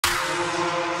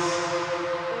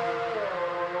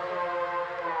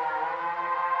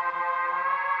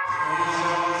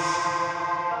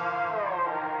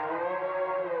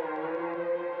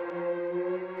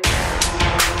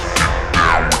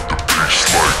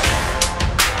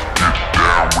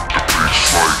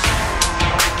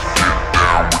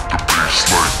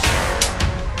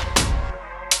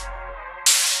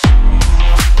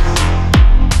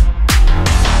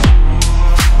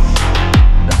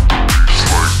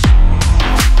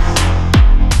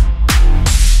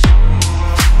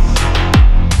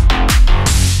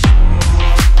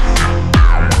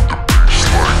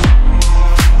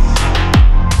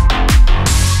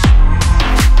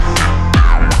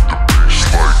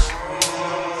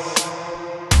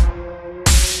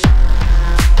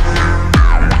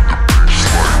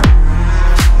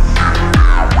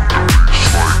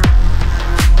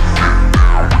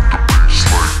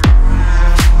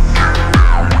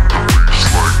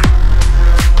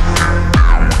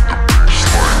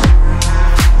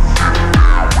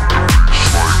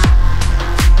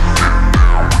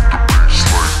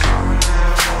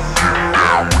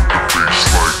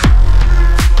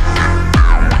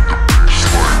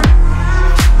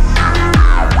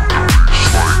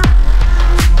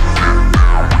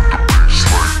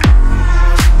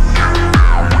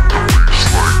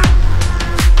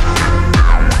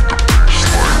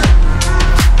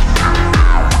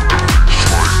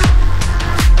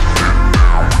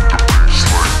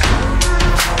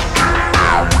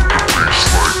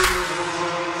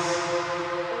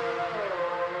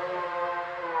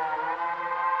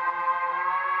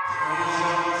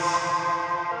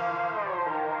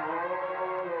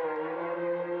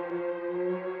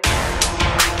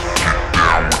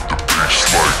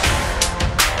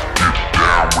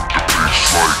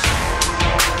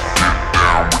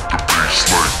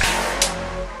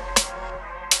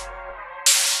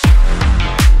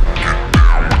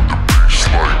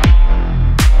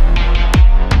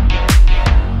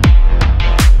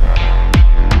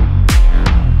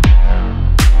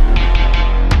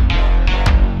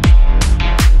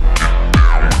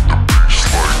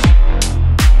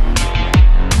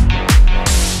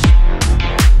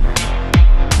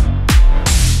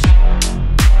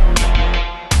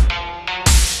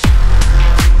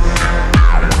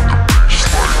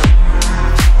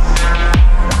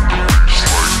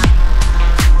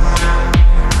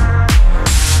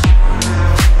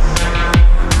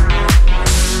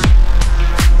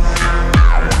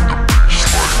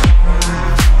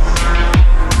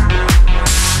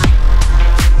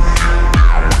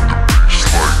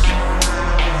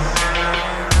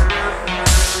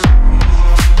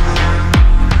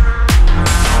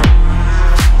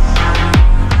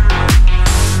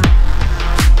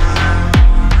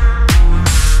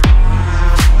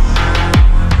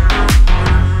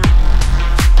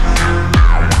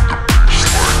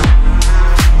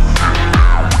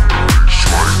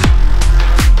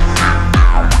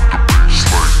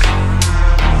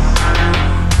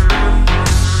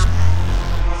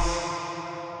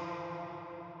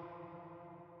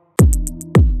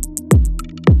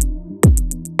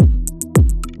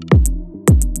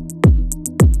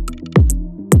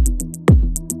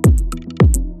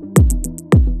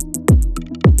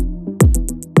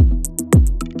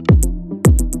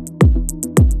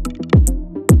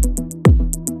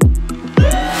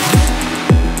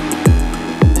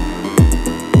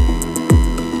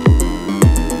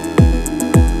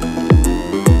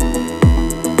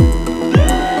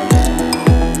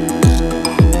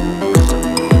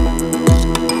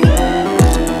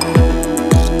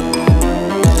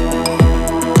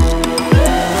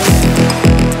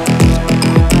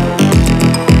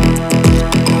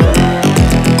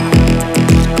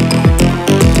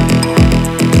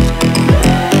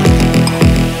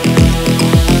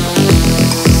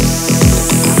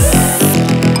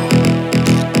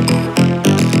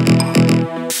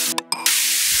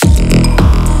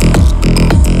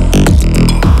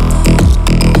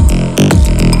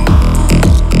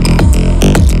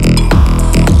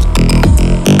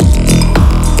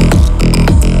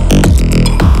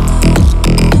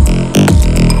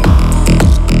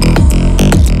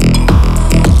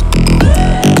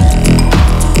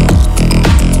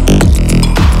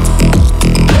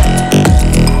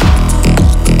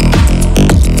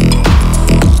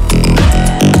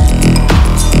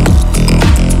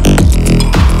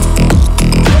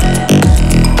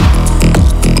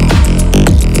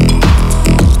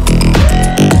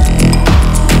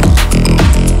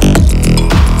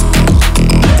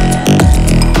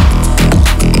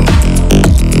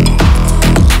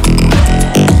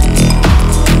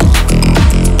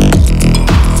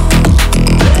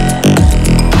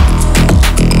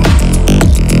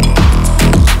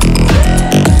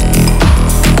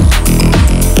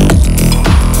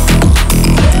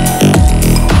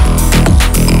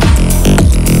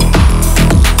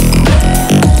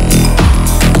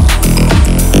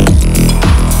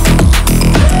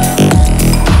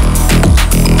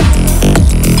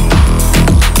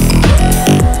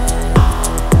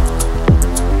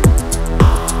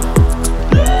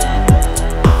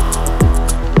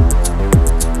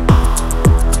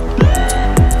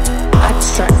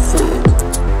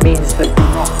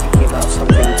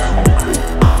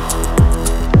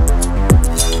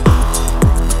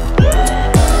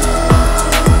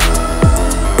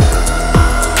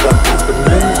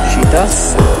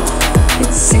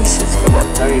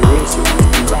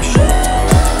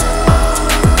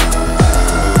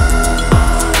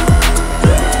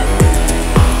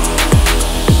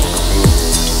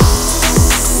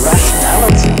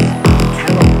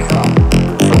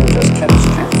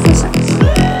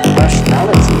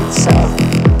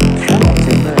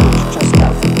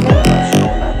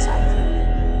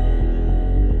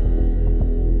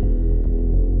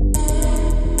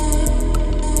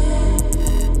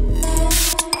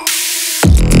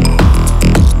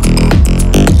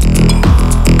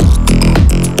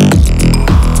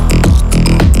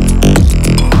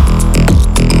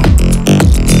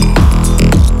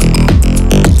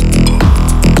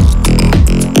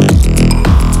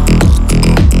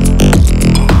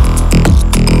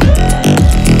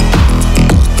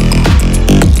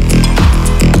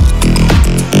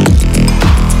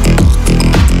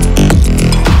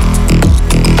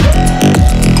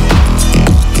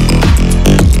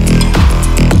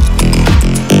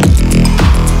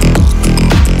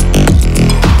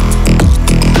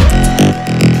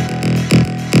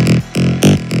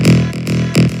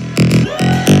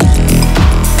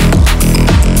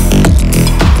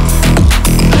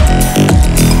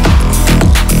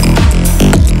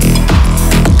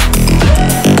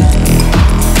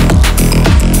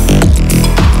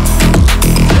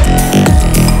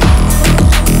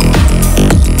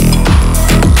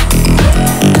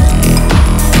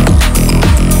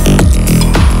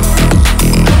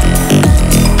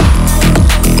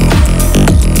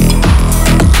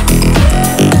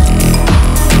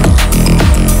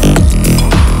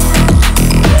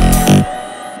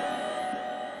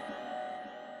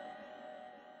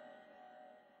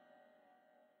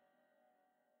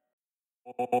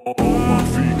All my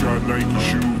feet got Nike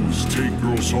shoes, take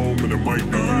girls home and it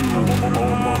might be you.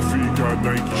 All my feet got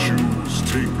Nike shoes,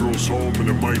 take girls home and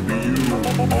it might be you.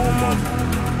 All my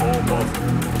feet got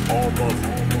Nike.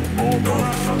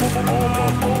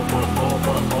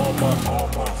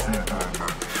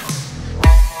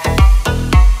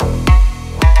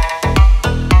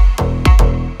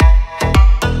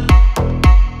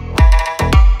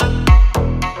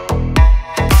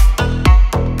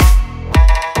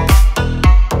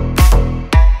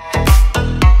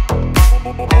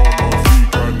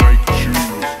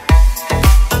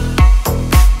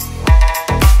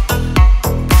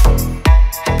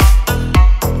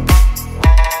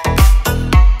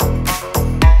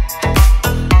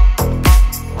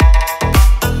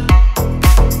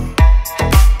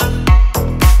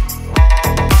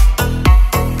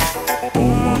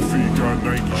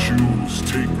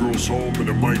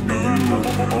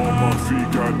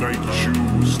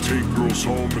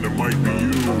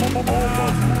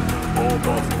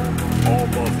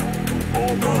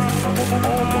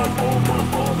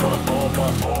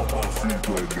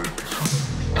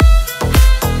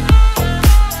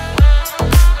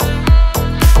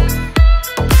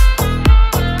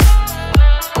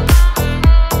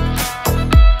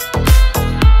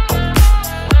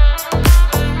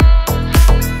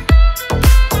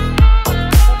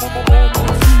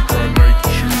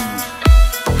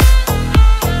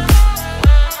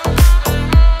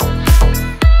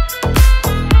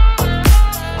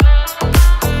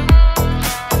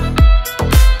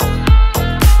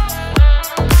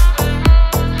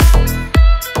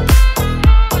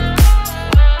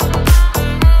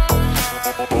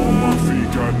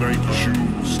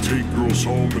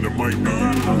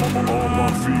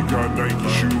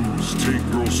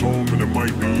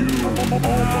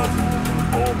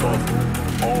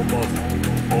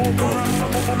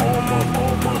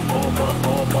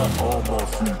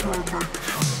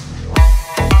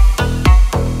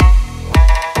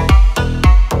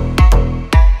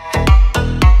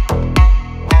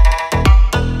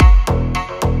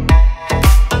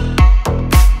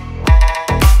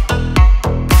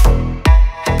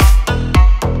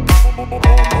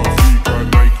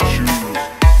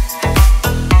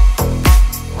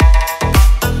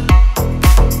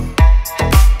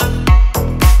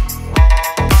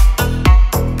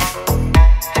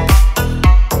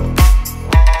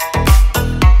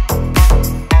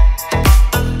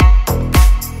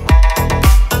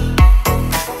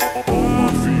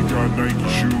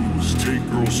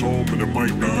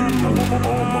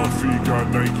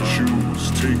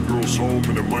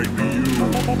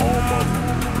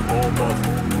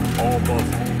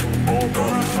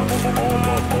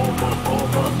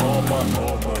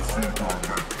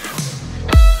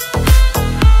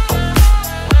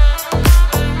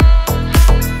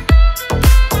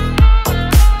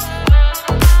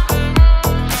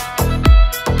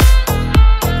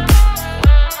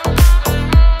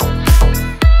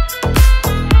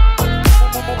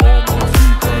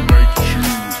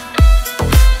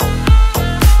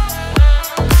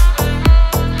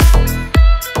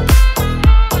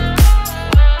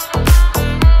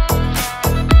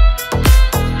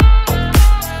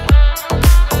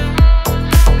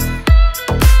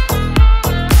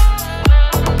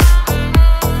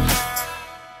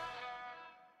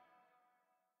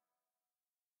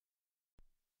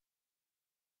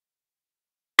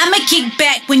 Kick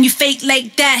back when you fake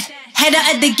like that. Head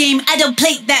out of the game, I don't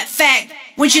play that fact.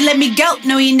 Once you let me go,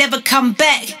 no you never come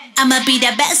back. I'ma be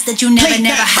the best that you never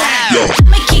had.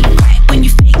 I'ma kick back when you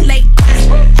fake like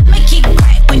that. I'ma kick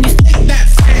back when you fake that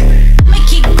fact. I'ma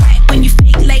kick back when you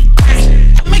fake like that.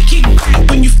 I'ma kick back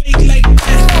when you fake like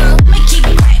that. I'ma kick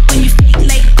back when you fake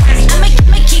like that. I'ma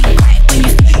kick back when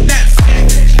you fake that fact.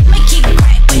 I'ma kick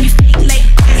back when you fake like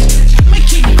that. I'ma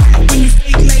kick back when you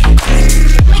fake like that.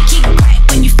 I'ma kick back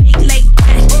when you fake like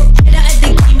that. Head out of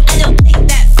the game, I don't play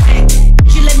that fact.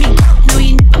 You let me go, no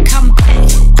you never come back.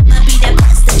 I'ma be the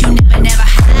best that you never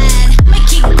had. I'ma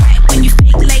kick back when you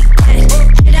fake like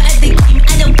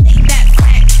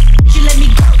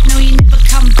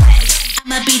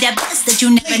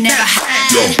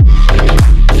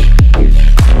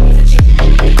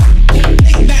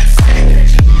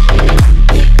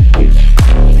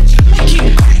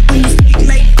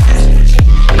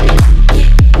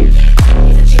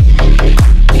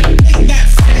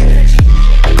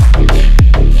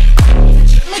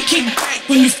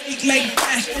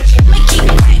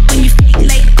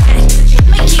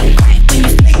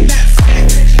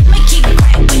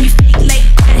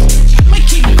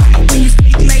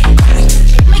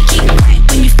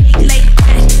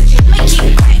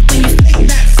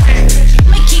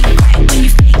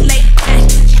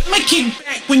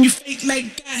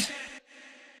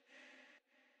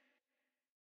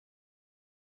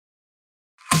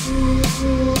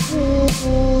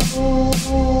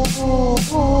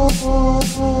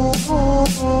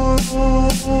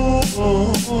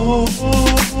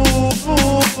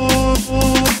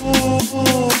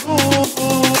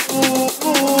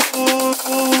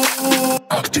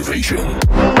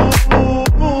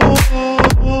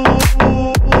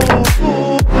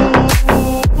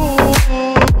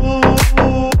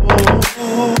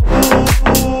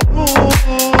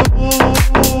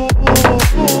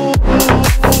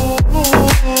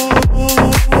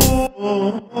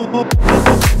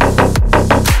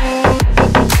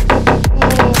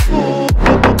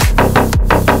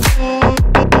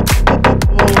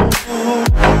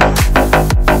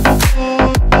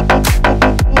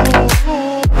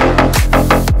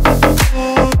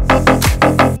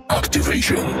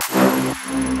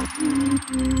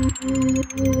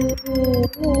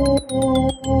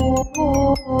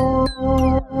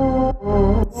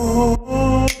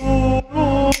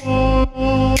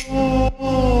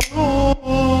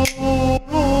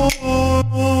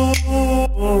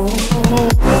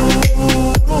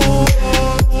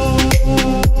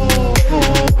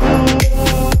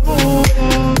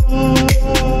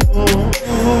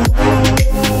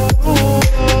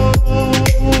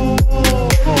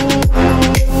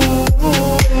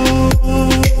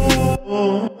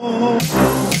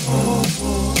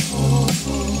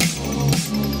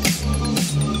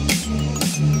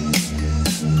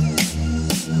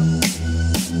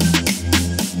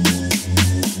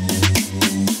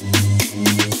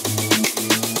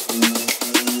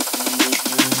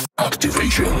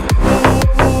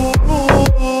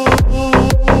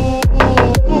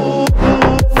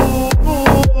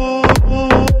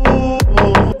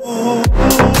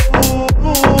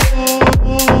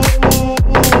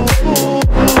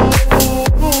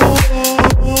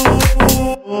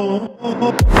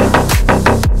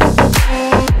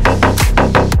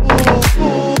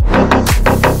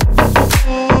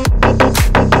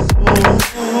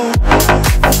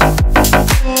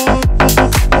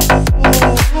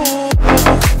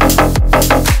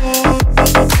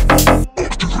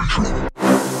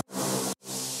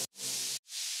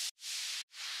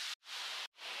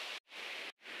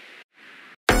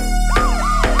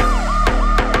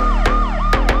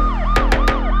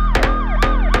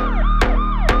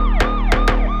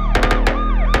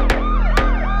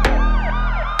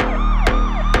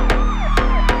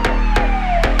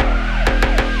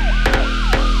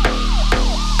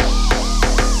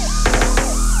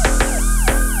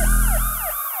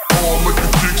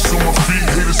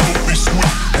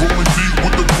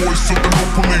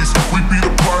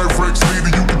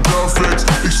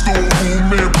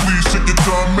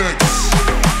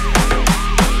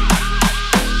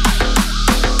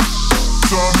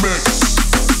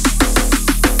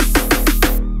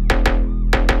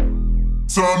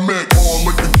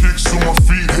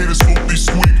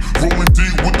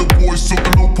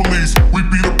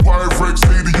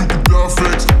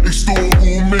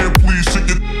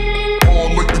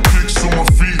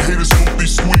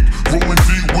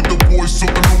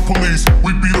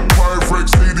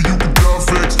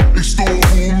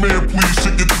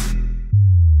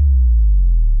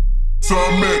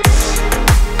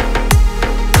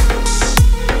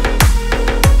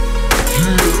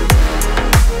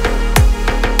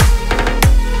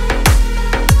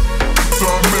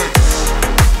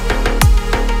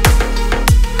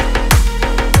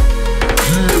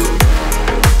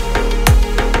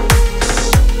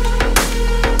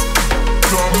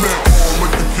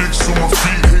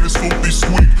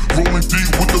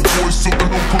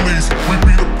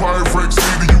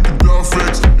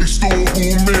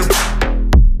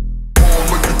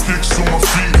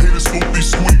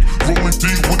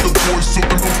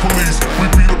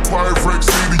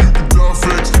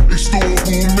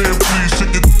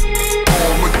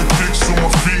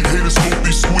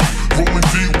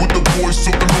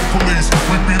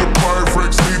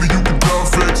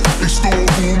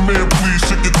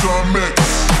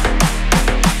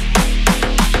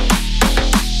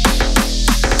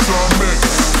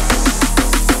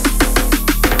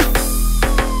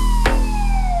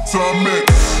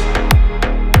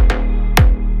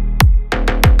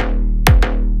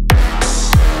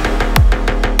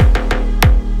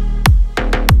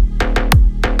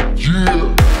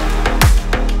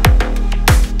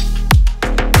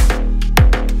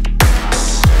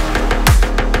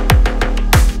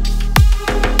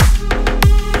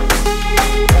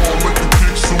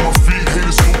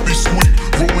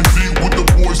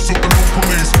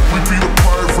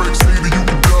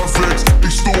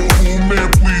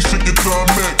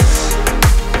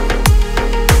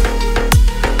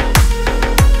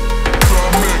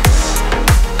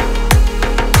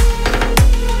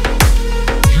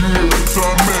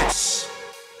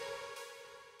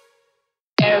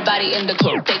Everybody in the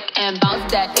club, take and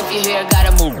bounce that. If you hear, gotta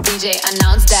move. DJ,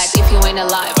 announce that. If you ain't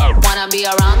alive, wanna be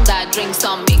around that. Drink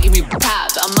some, making me tap.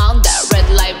 I'm on that. Red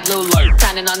light, blue light.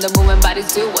 Planning on the moving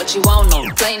bodies, do what you want. No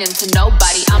complaining to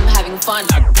nobody. I'm having fun.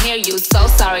 I can hear you, so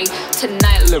sorry.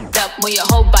 Tonight, lift up, move your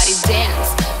whole body, dance.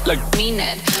 Like mean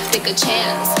it, take a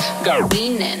chance. Got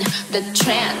leaning, the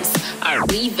trance. I'm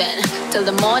leaving till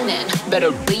the morning.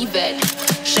 Better believe it.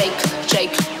 shake,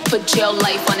 shake. Put your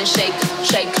life on a shake,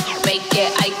 shake. Make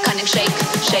it iconic, shake,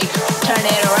 shake. Turn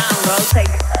it around, girl, shake,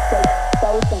 shake.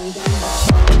 Throw some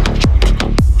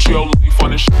down. Put your life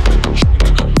on a shake, shake.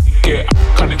 Make it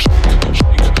iconic, shake,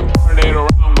 shake. Turn it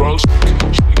around, girl,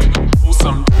 shake, shake. Throw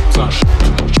some down, shake,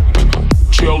 shake.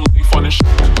 Put your life on a shake,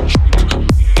 shake.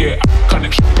 Make it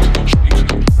iconic, shake, shake.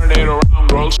 Turn it around,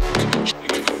 girl, shake,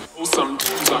 shake. Throw some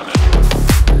down on it.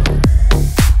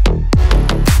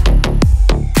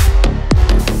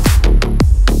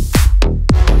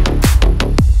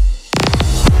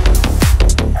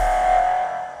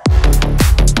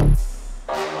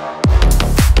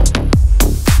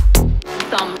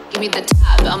 Give me the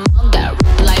tab, I'm on that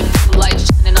light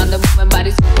shining on the movement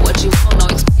bodies. What you won't know,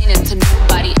 explain it to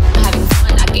nobody. I'm having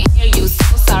fun, I can hear you,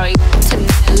 so sorry.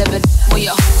 Tonight, live it with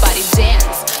your whole body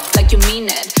dance like you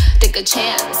mean it. Take a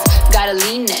chance, gotta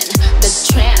lean in the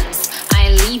trance.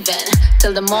 I ain't leaving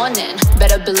till the morning,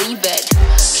 better believe it.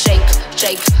 Shake,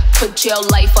 shake, put your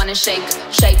life on a shake,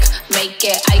 shake. Make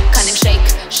it iconic, shake,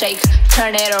 shake.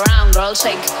 Turn it around, girl,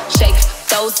 shake, shake.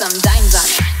 Throw some dimes on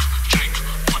it.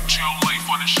 Your life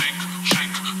on a shake,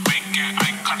 shake, make it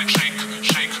iconic, shake,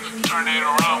 shake, turn it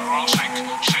around, girl, shake,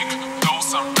 shake, throw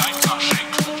some dimes on,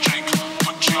 shake, shake,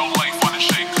 put your life on a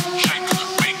shake, shake,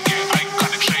 make it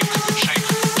iconic, shake, shake,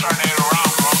 turn it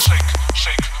around, girl, shake,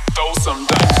 shake, throw some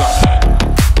dimes on that.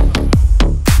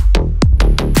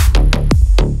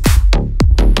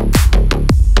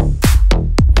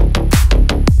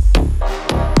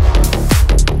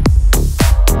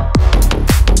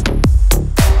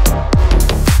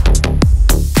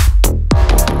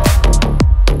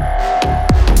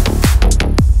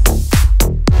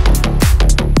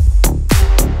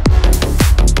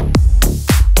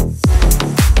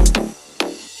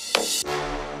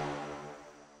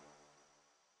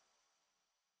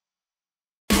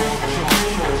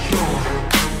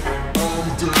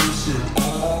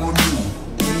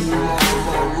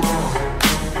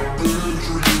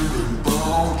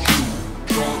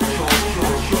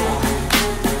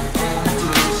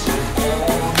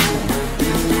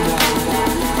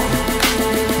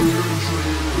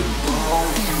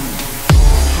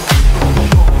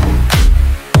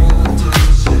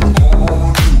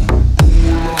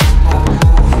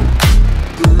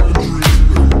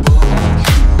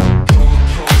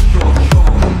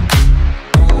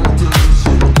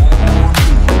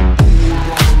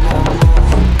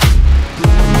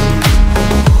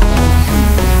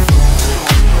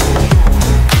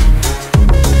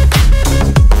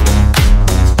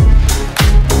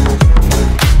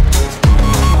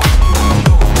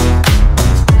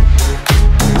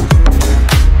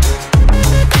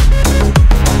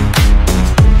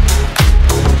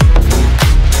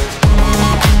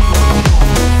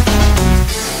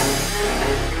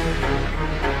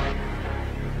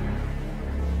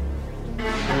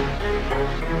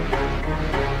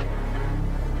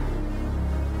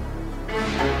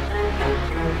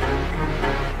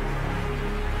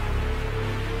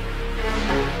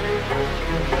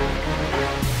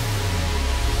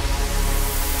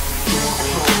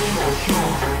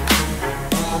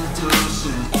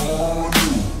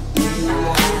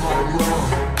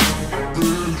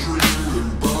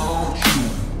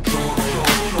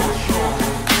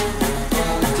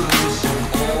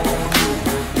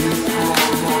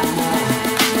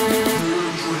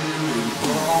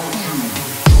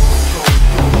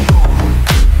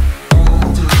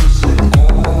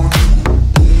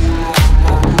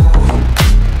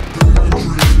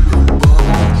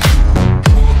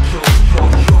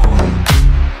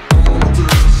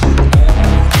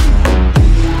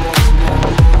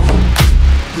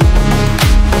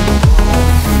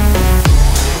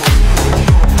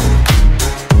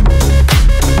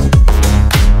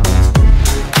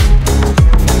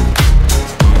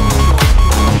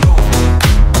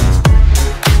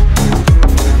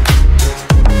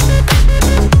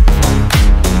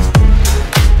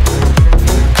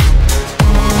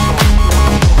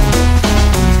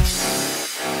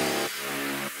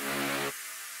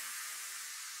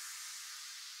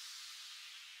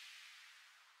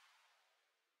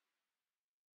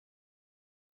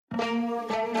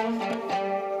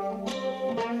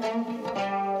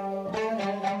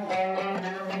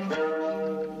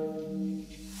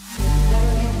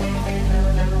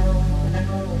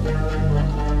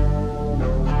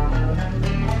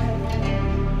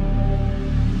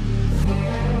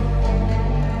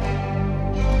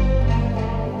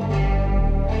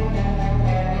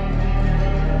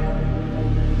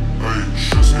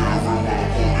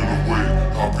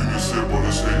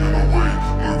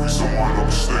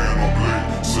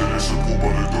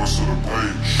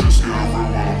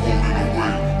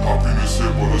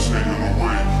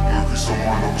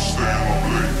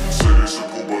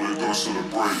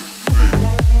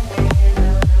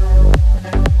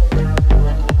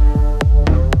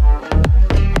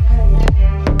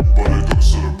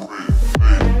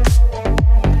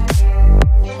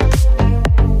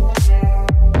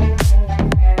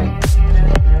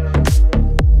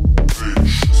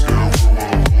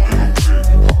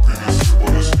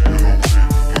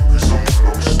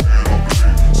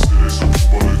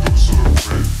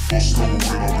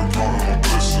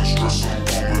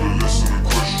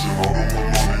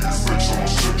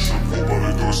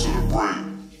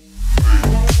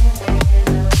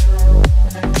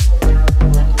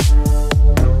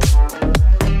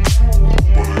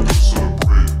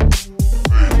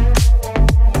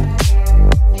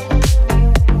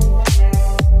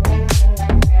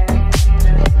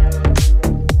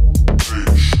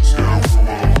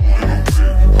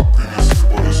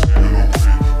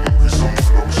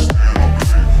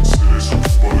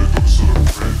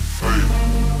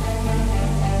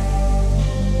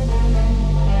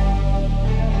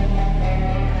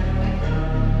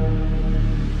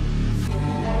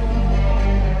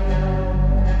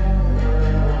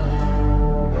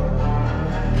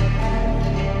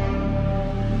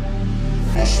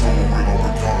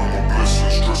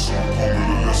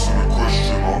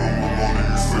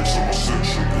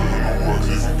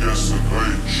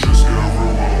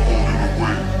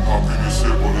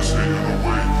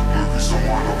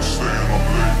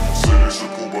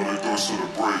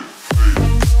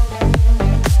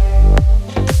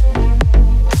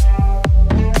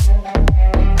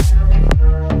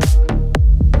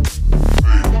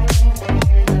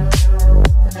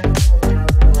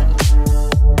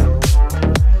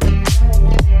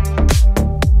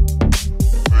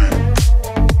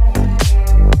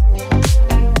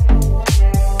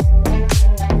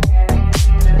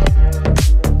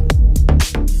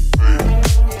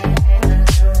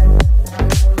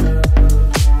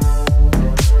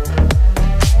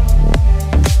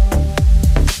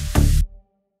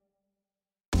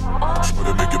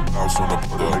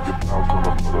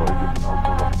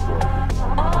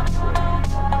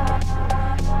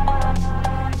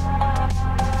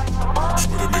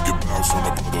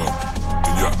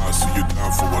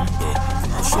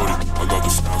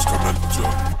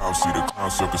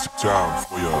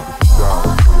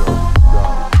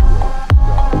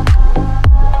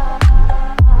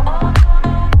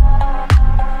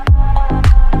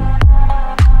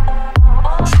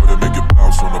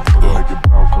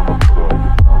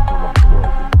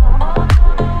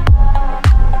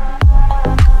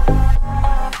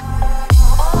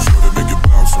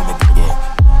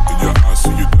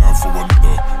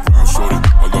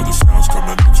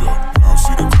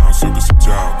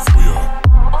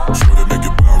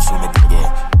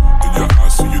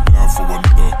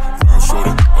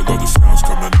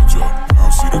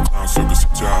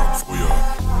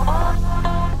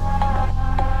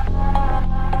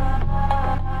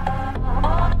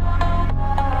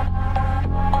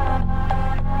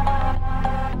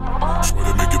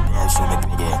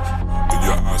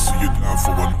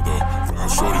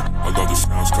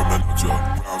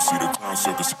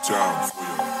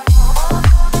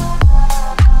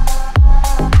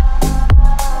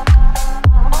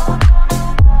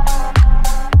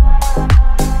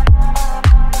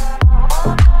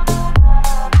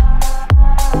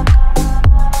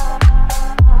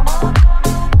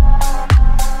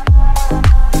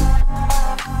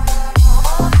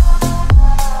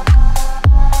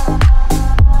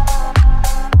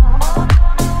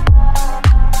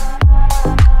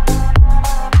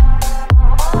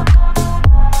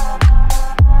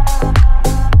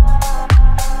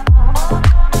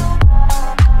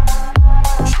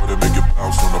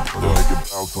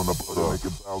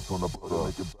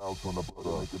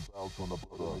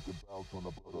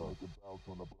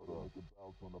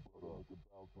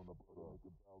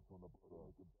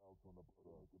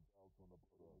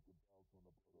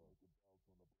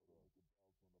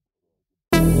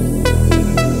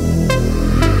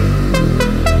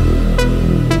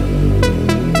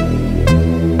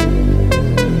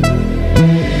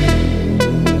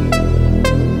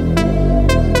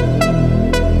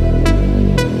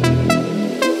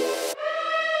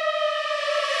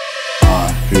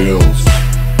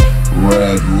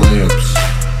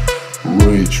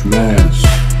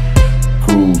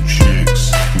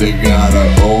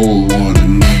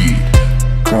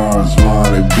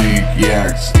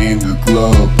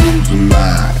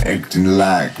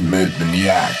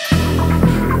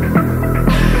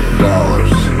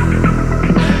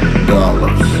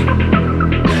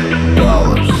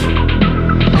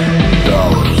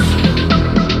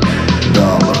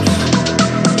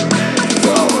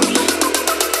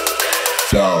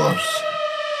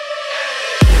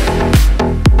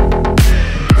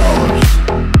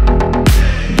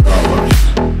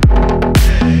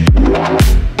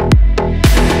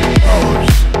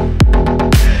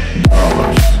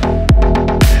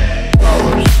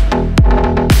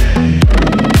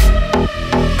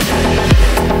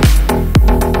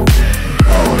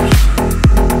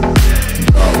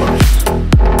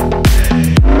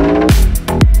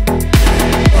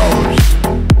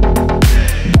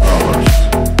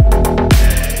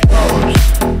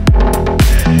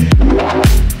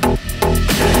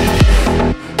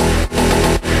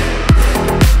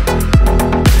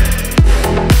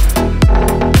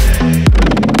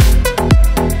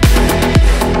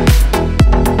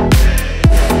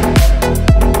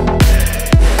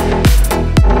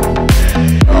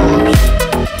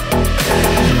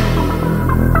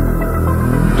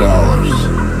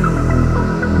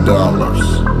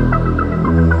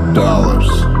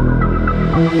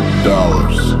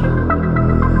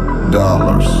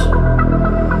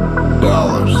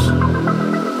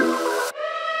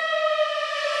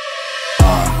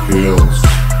 Hills,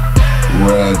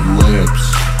 red lips,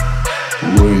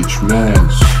 rich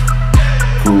mans,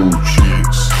 cool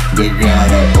chicks. They got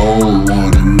an old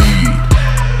one in need.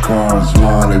 Cars,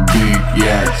 money, big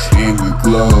yachts. In the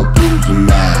club, losing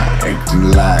mind, acting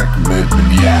like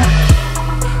maniac.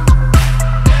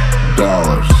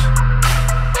 Dollars,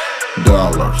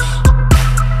 dollars,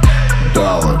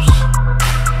 dollars,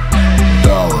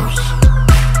 dollars,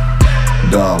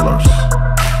 dollars,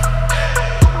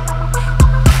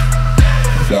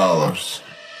 dollars,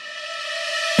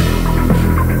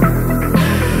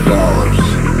 dollars, dollars,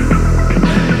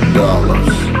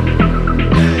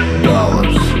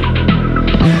 dollars,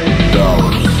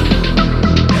 dollars,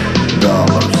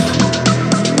 dollars,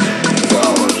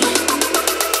 dollars,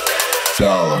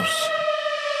 dollars.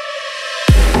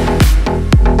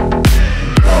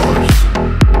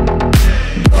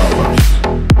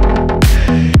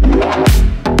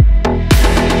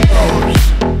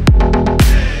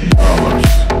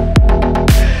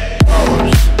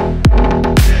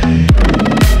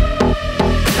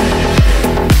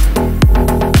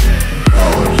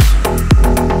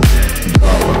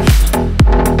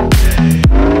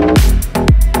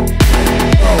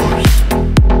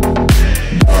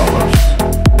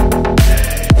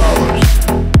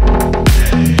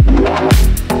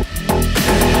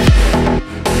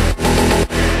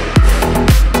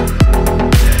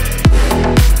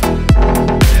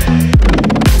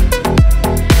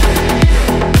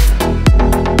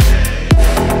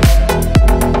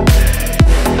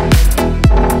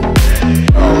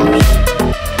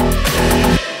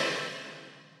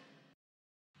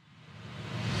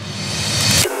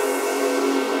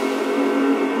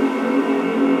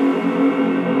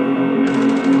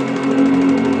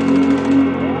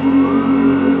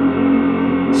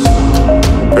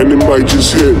 And it might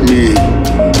just hit me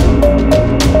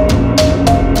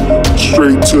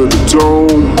straight to the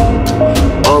dome.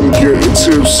 I'm getting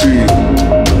tipsy.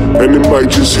 And it might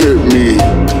just hit me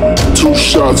 2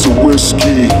 shots of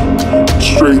whiskey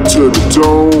straight to the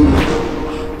dome.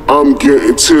 I'm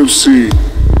getting tipsy.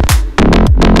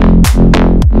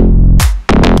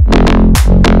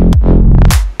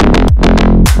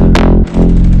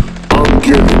 I'm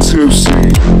getting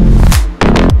tipsy.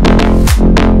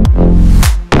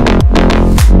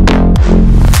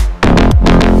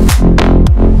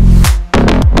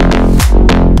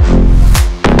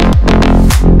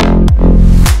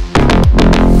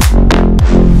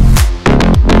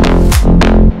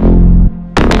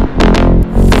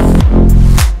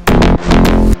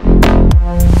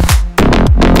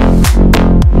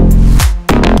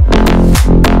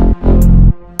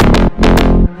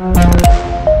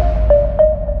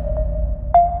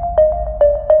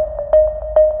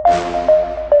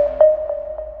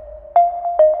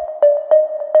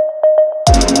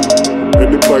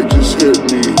 And it might just hit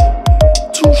me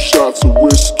 2 shots of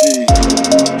whiskey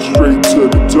straight to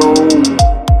the dome.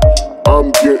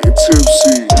 I'm getting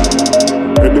tipsy.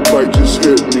 And it might just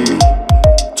hit me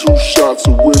 2 shots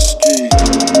of whiskey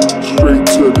straight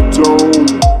to the dome.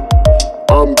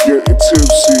 I'm getting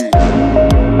tipsy.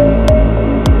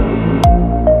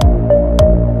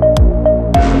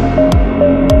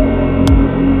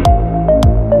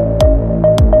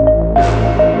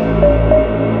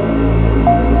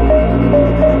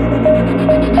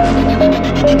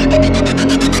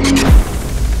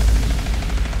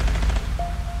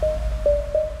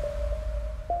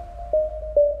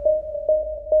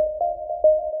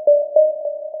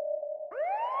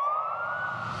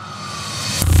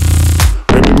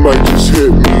 Might just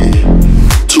hit me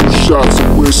 2 shots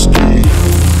of whiskey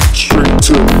straight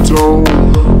to the dome.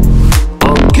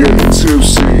 I'm getting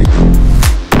tipsy.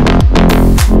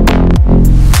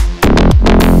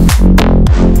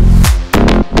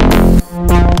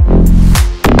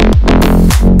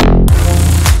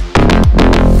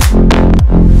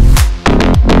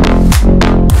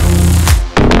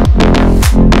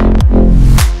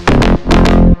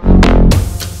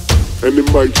 And it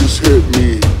might just hit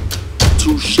me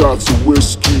 2 shots of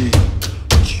whiskey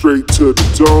straight to the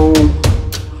dome.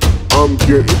 I'm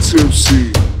getting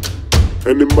tipsy.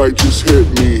 And it might just hit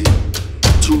me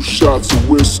 2 shots of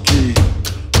whiskey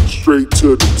straight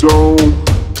to the dome.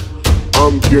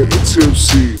 I'm getting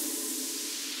tipsy.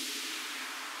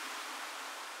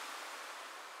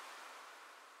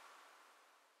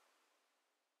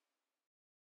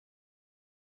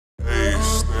 Hey,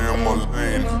 stay in my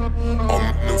lane. I'm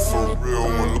in it for real,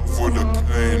 in love with the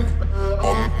pain.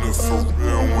 I'm in it for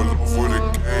real, in love with the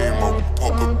game. I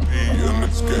pop a beat and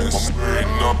it's getting straight.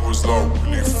 Now it's like,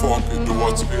 really fuck it. Do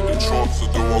I take the chance or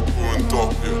do I go and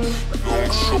duck it? Long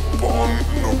shot, but I'm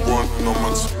in the run and I'ma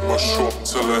take my shot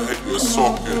till I hit your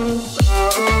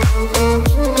socket.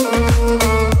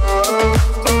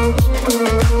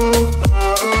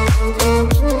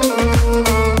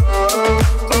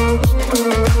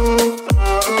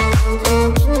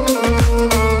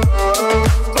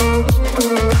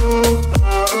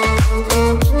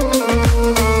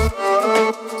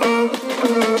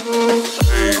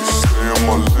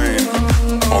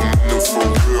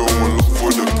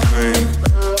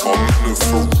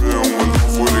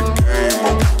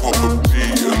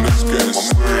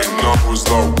 was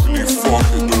like, really fuck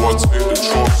it. Do I take the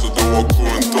chance or do I go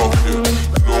and duck it?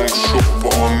 Long shot,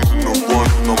 but I'm in the run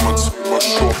and I'ma take my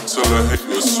shot till I hit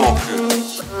your socket.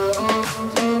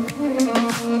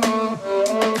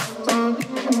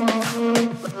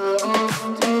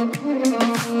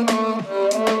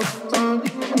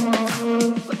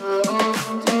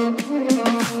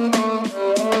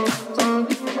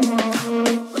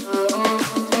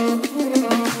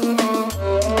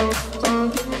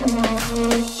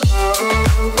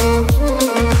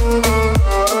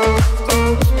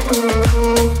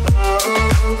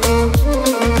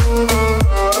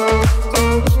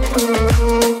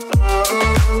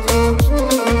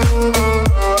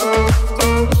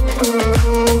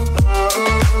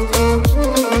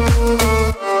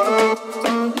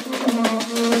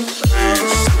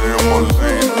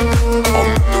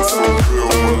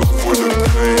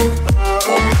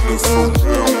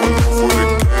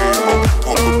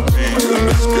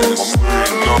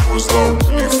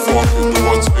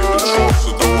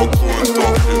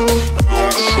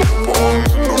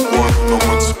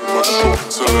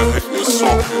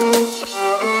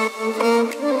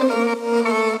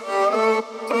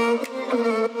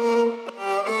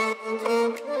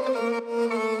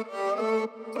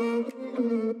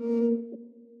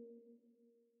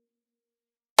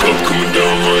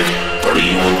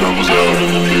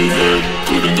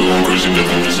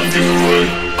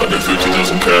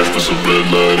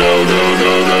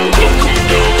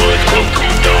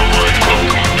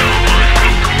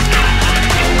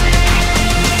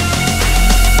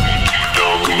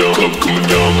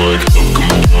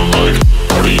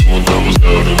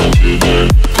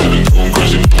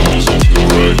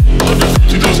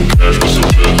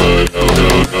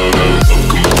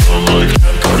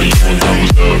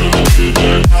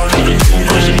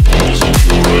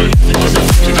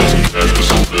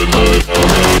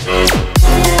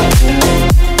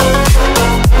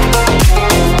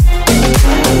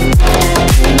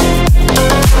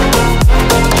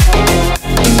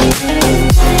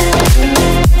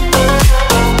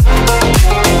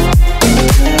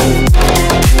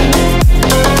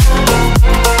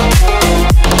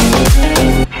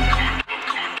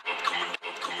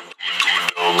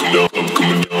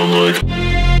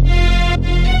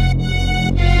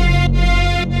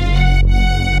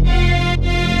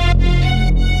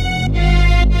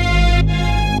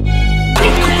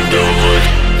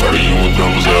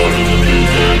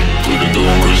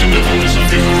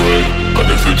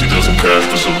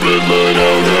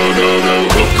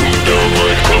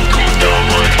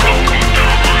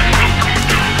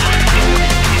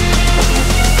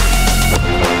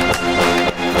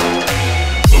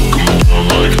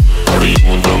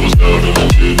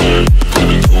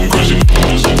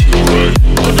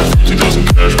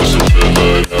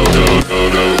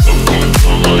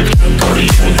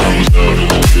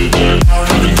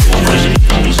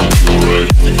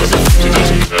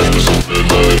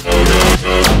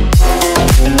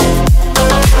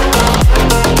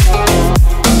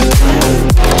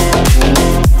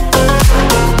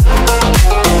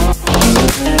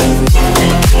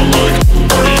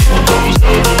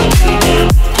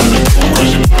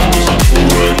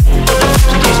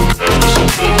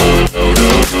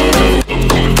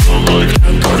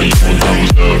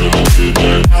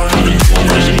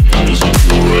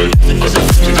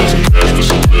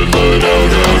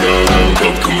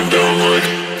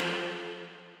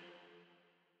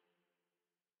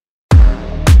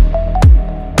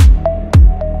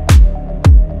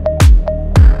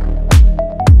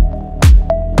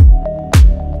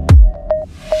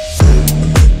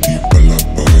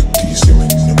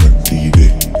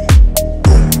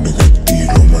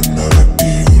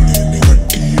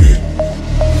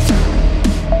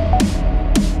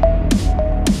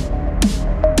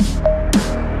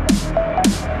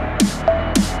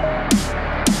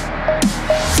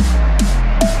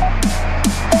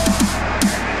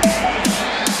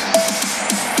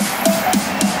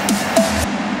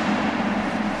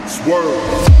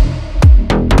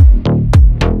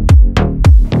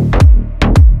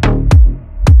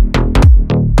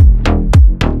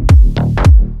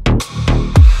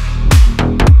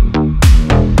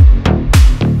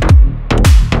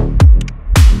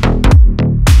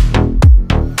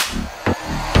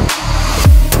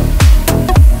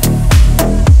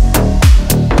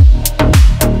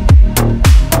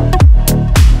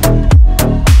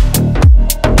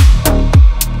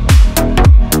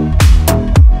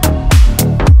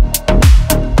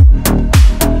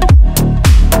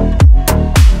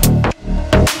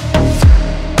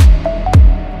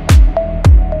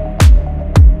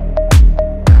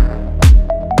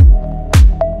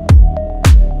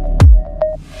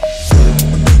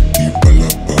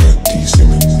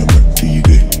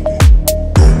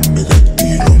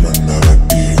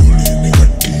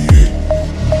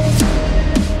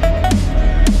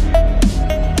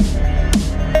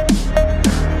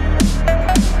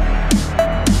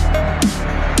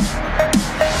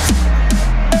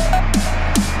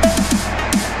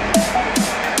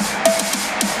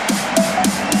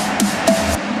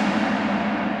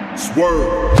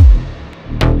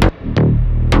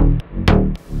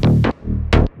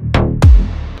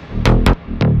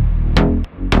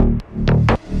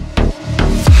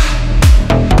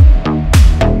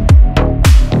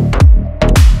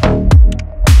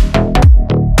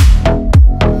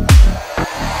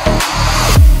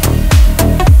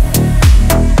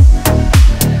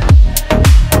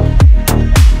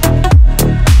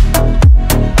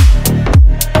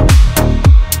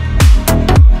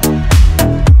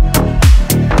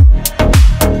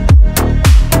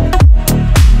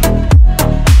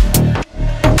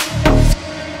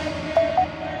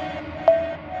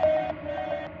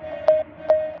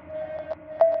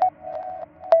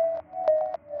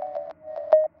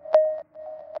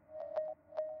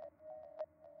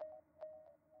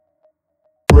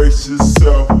 brace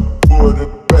yourself for the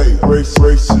bass.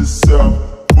 Brace yourself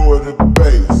for the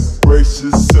bass. Brace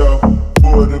yourself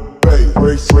for the bass.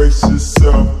 Brace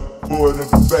yourself for the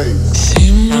bass.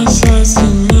 See my side,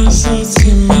 see my side,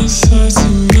 see my side,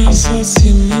 see my side,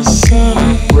 see my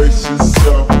side. Brace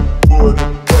yourself for the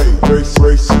bass.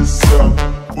 Brace yourself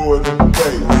for the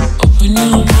bass. Open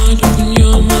your mind, open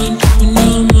your mind, open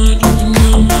your mind, open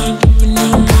your mind, open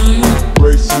your mind.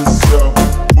 Brace yourself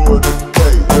for the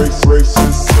bass. Brace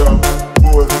yourself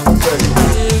for the bass.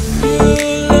 If you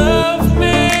love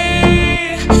me,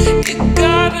 you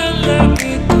gotta let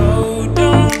me go.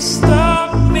 Don't stop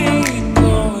me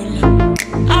going.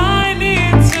 I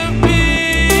need to be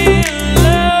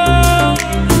alone.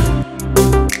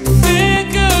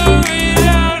 Figure it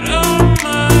out on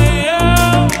my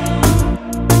own.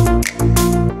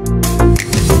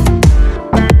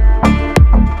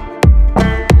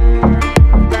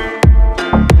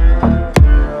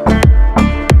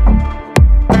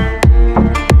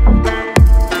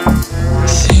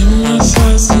 See my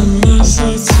side, see my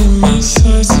side, see my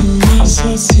side, see my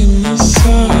side, see my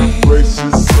side. Brace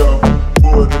yourself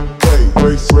for the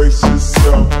bass. Brace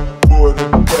yourself for the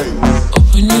bass.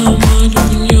 Open your mind,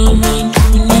 open your mind,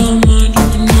 open your mind,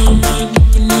 open your mind,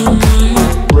 open your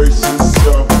mind. Brace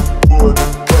yourself for the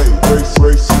bass.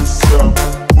 Brace yourself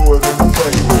for the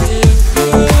bass. If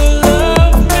you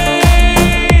love me,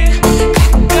 you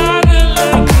gotta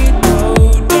let me go.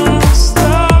 Don't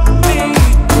stop me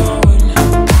going.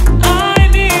 I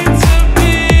need to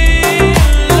be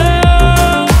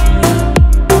alone.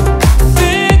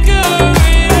 Figure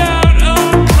it out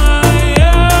on my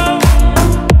own.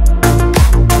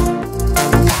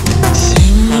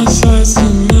 See my side,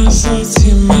 see my side,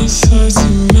 see my side,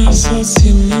 see my side,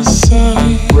 see my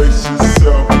side. Brace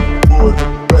yourself for the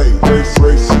bass.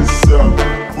 Brace yourself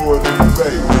for the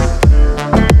bass.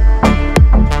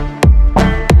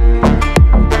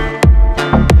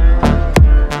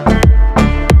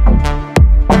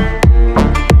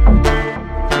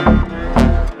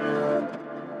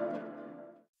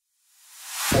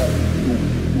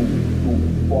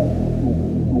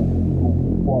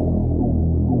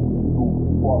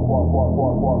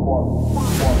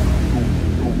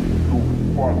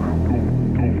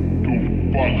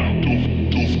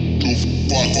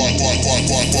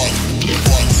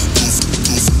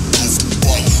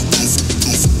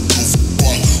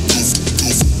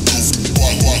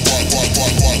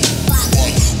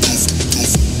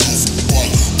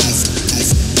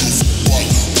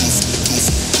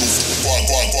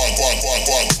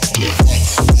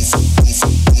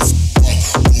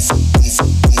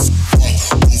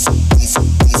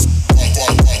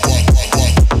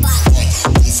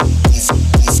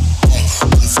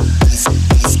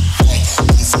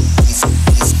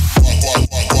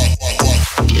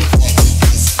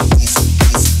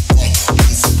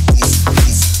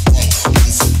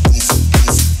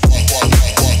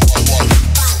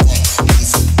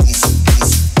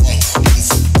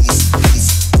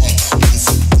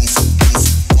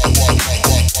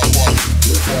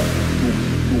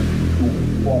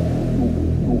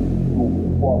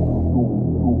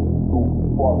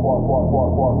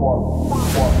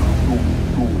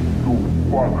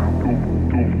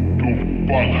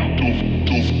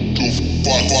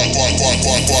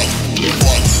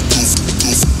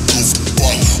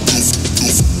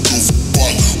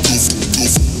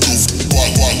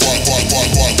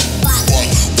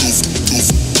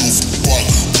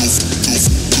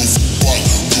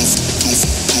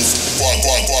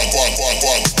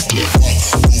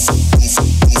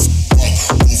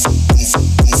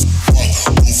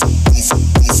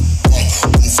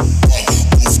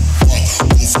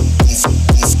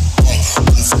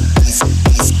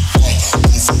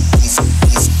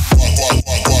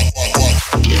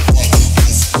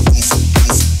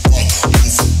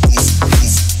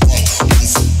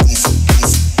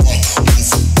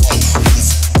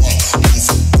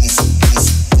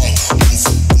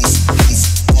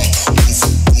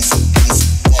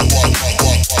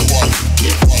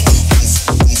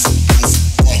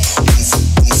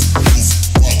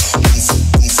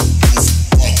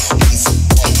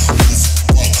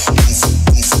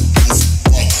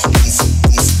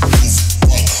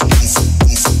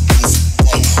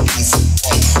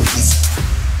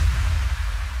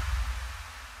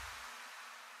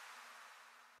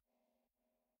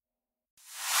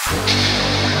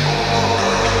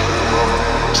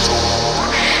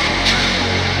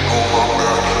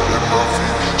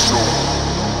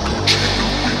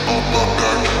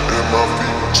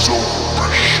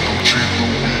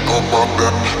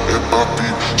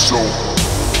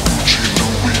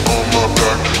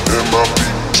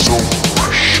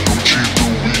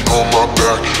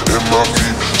 my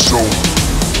feet so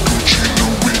Gucci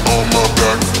Louis on my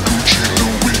back, Gucci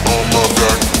Louis on my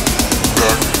back,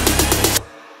 back.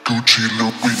 Gucci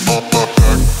Louis on my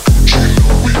back, Gucci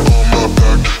Louis on my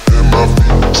back, and my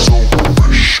feet so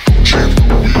fresh. Gucci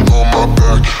Louis on my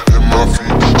back, and my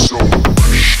feet so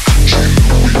fresh. Gucci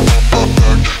Louis on my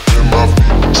back, and my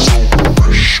feet so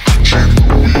fresh. Gucci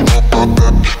Louis on my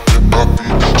back, and my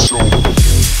feet so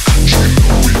Gucci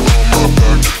Louis on my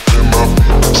back, and my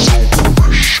feet so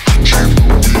fresh. Gucci Louis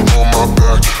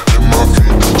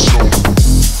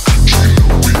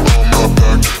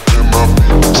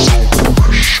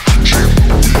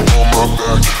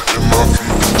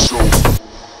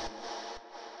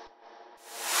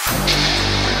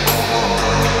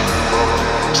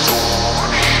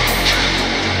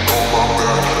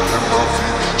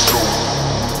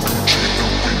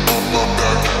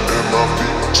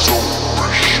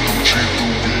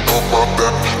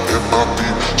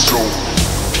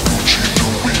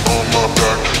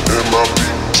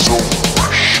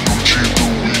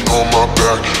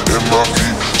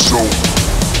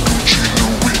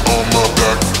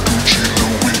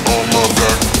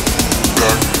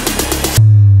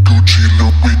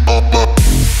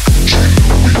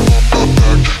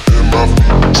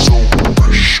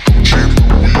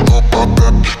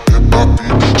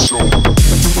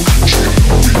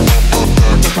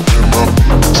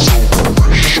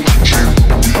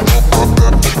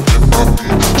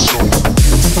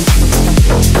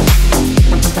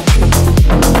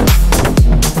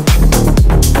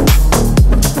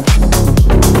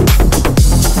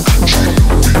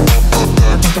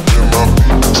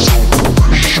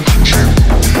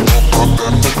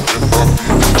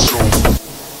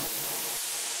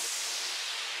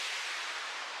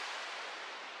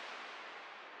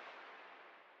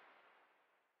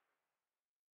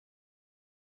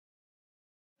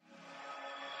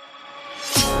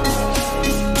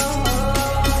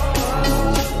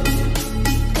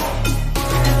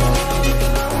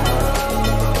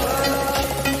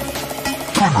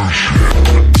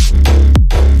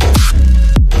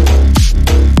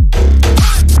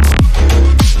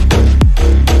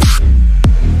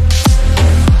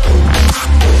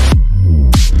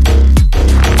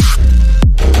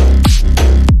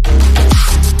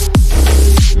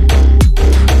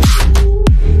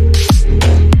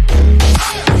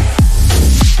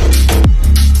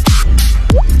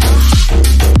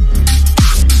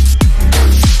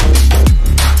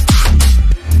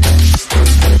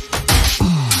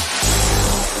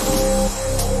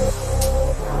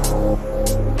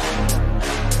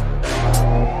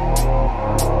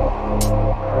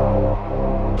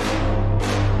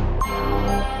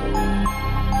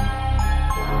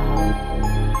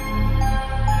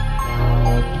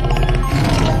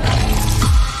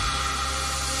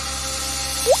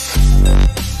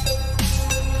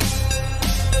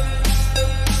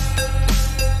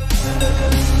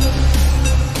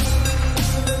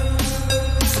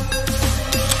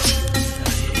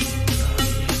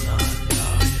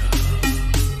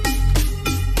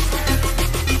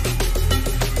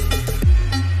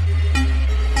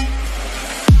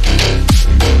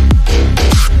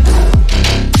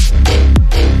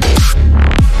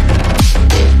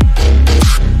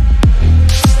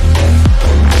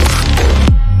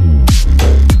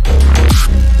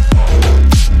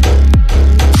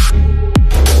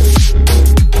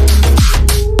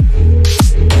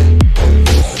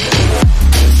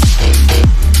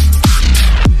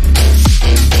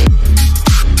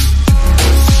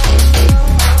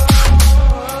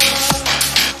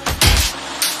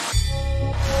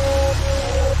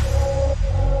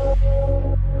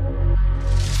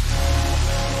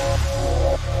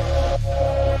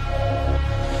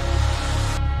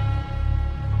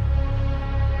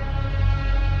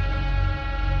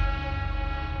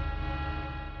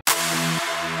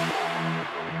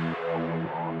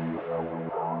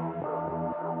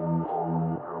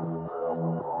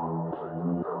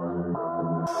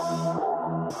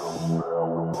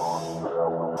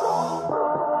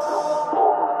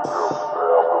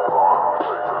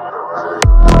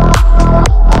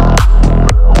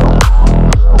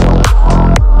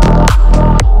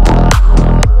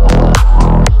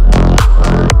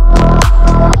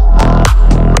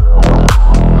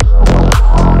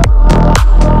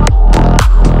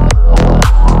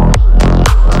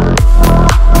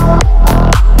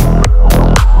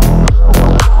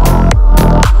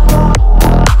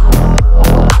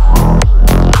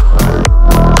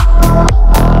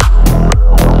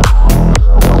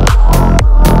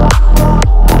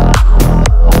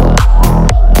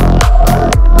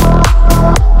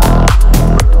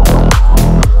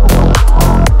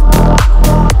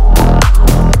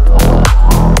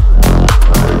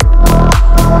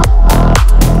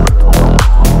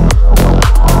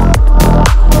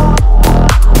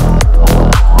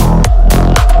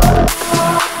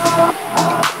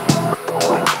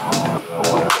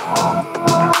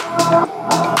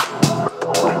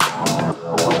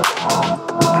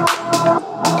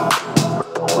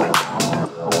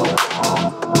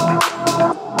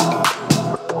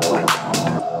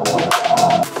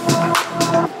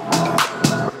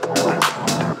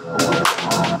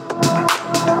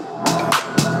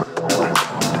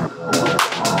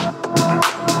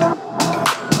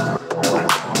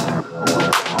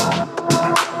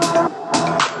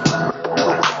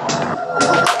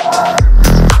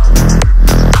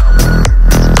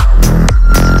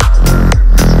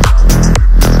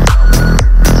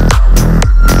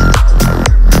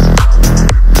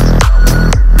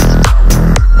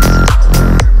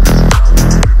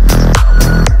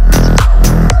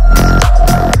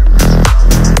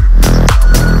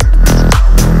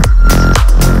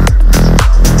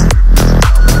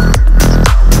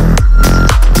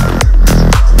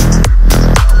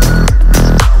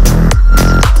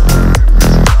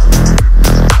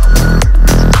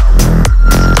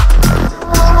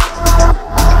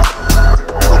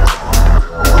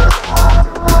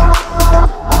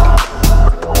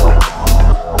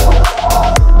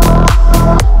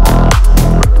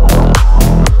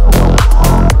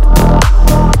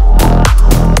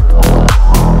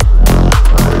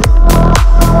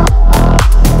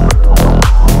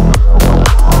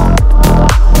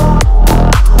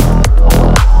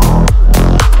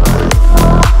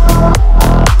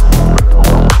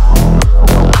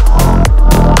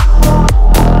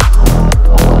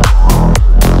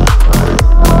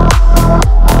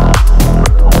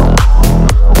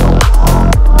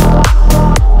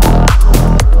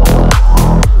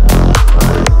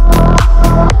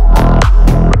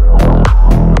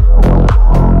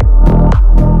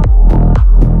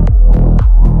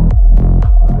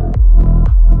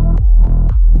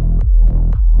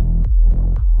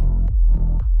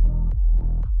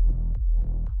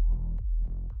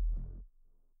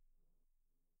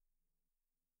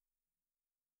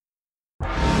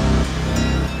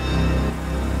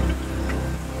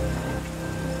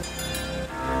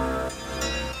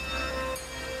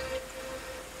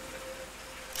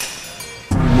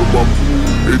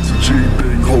G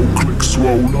thing, whole clique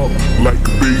swole up like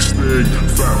a bass thing.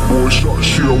 Fat boy shot,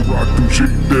 she don't rock them G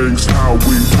things. How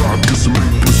we rock is a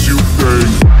meat pursuit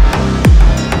thing.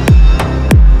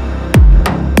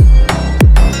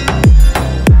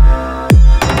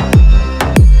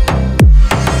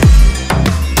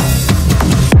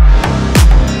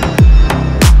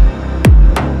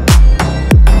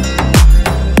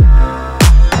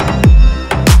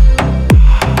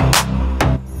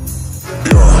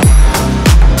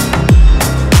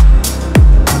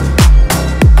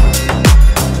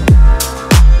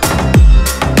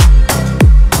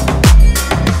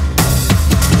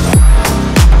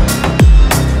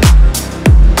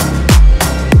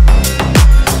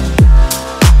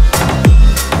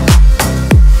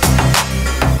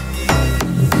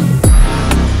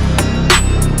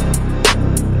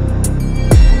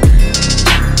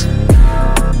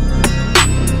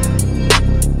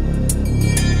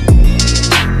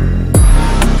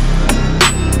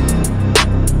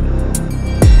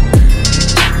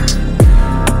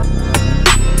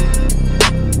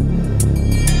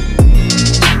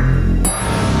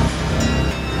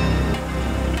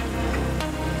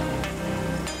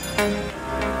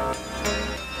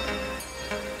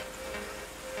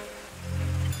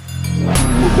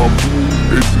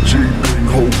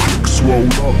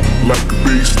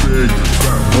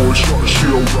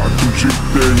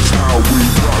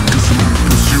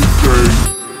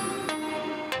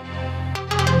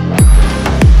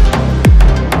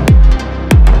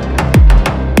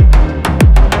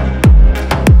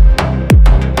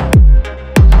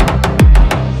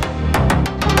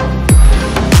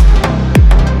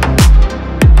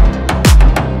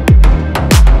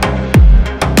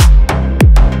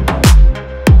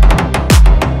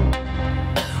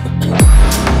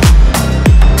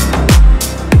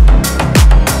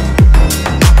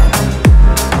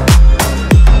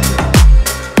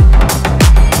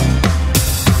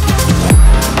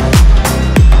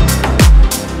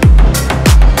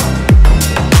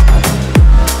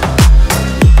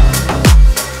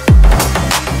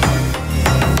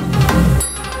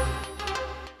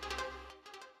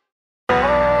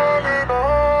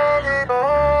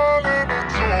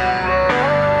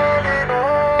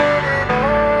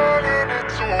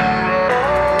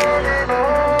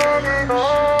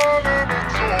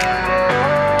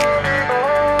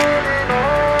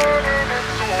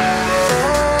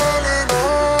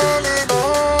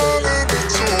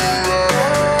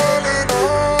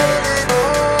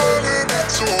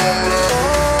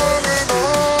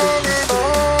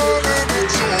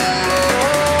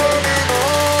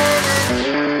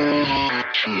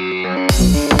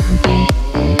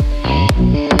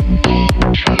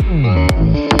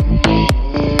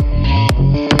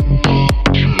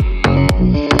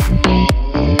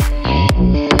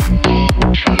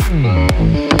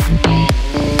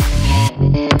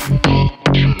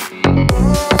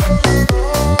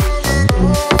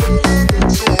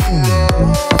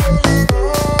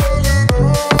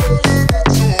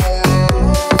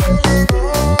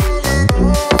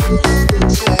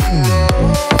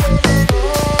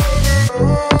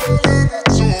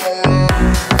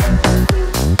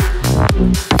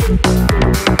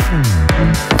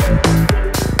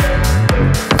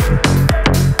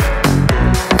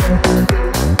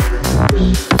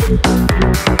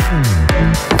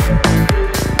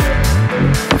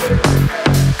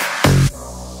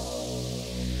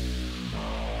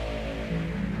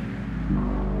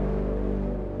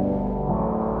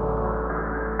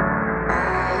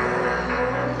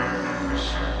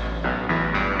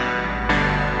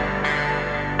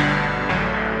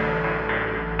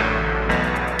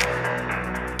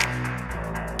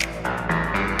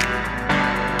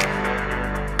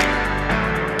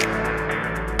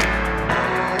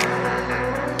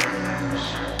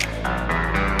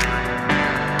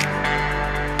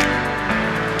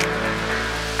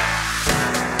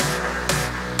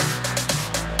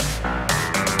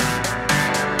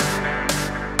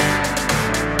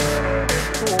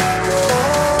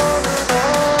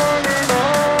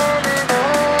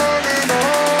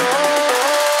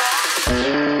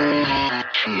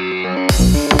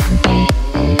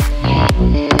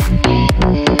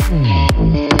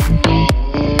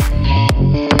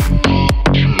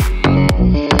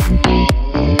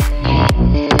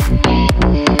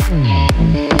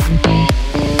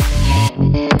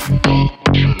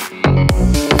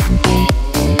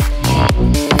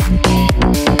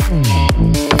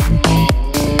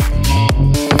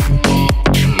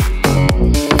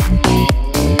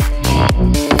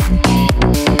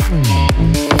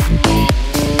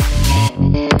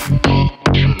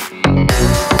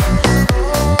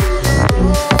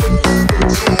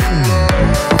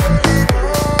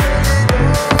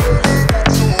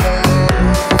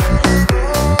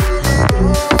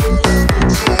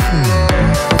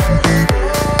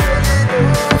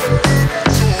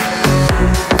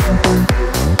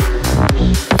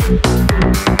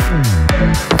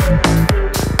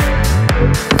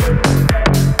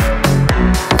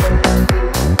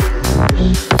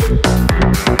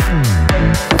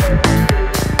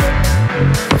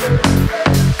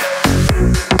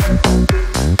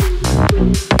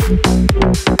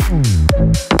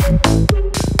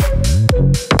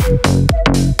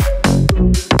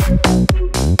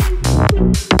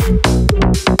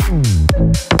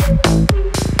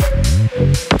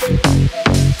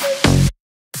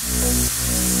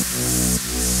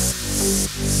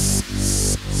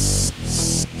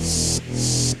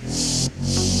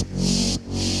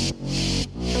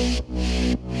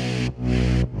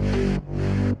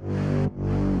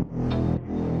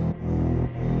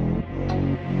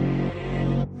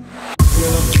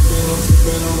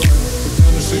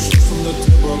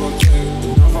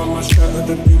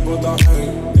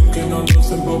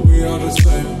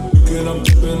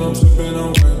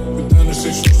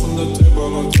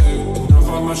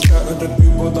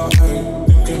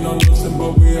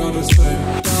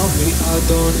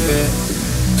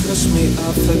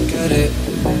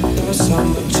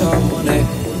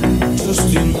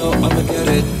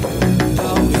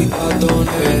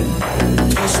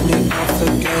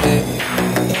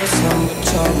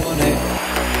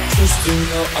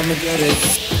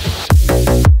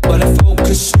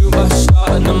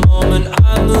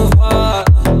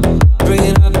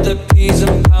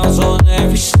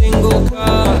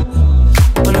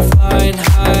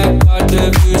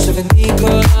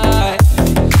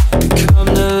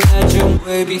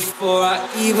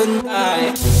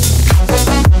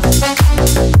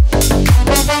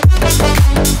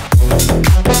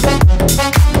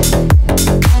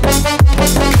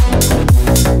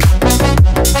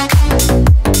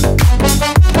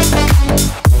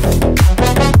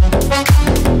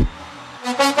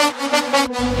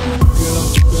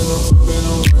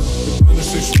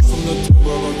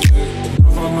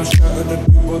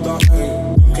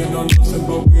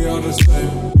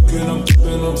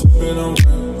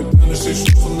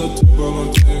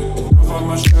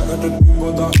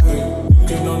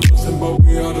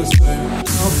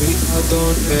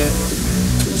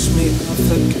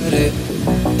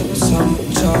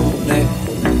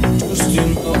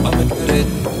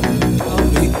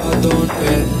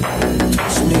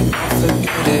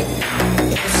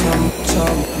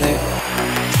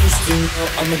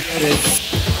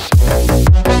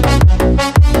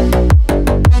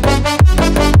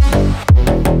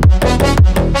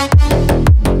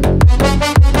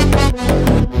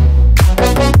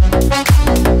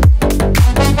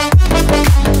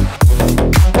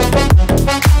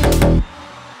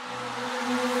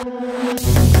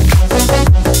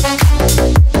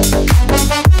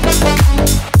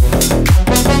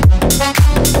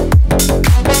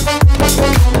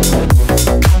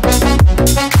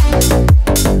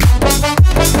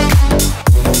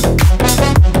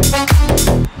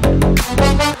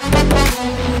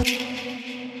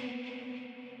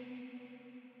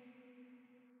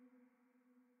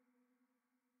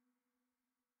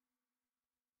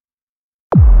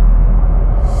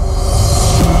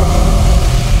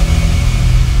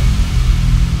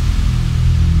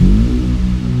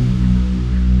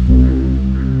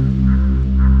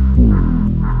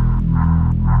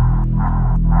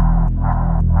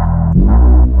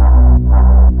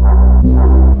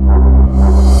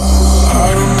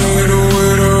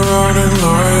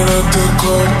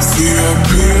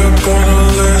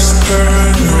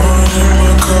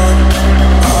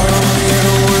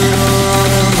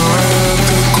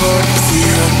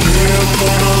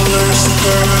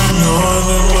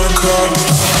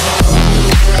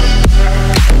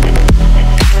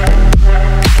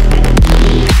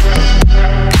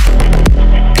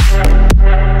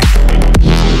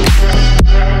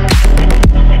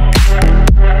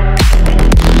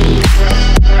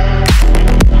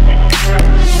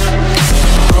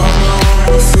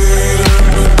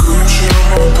 Gucci on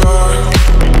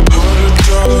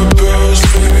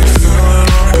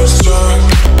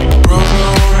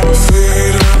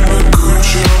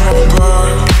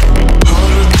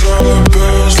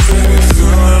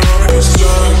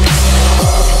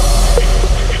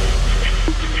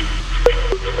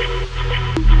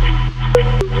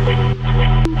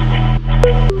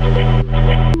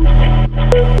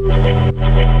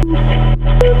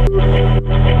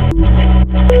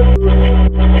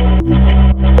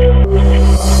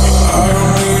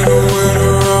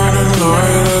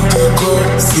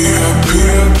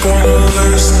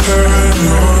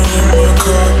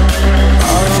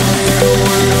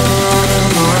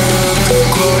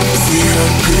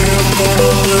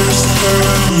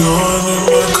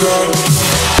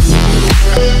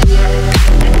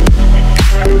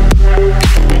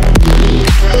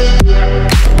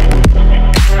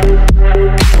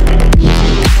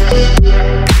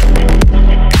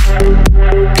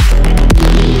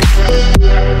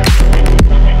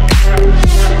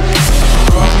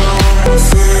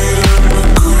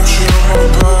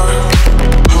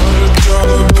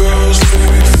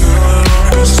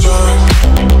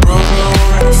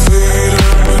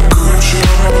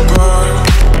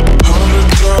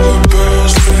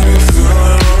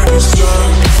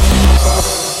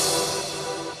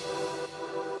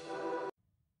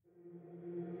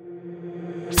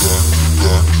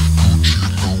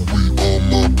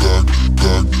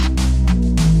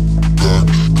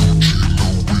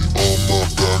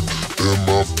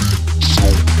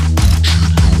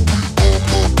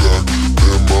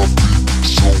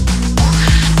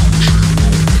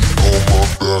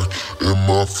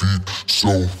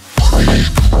so fresh.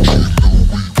 Gucci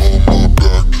Louis on my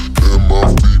back and my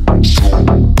feet so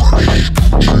fresh.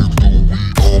 Gucci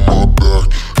Louis on my back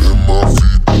and my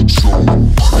feet so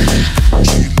fresh.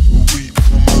 Gucci Louis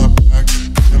on my back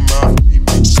and my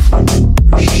feet so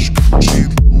fresh. Gucci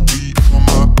Louis on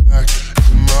my back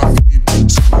and my feet so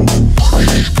fresh.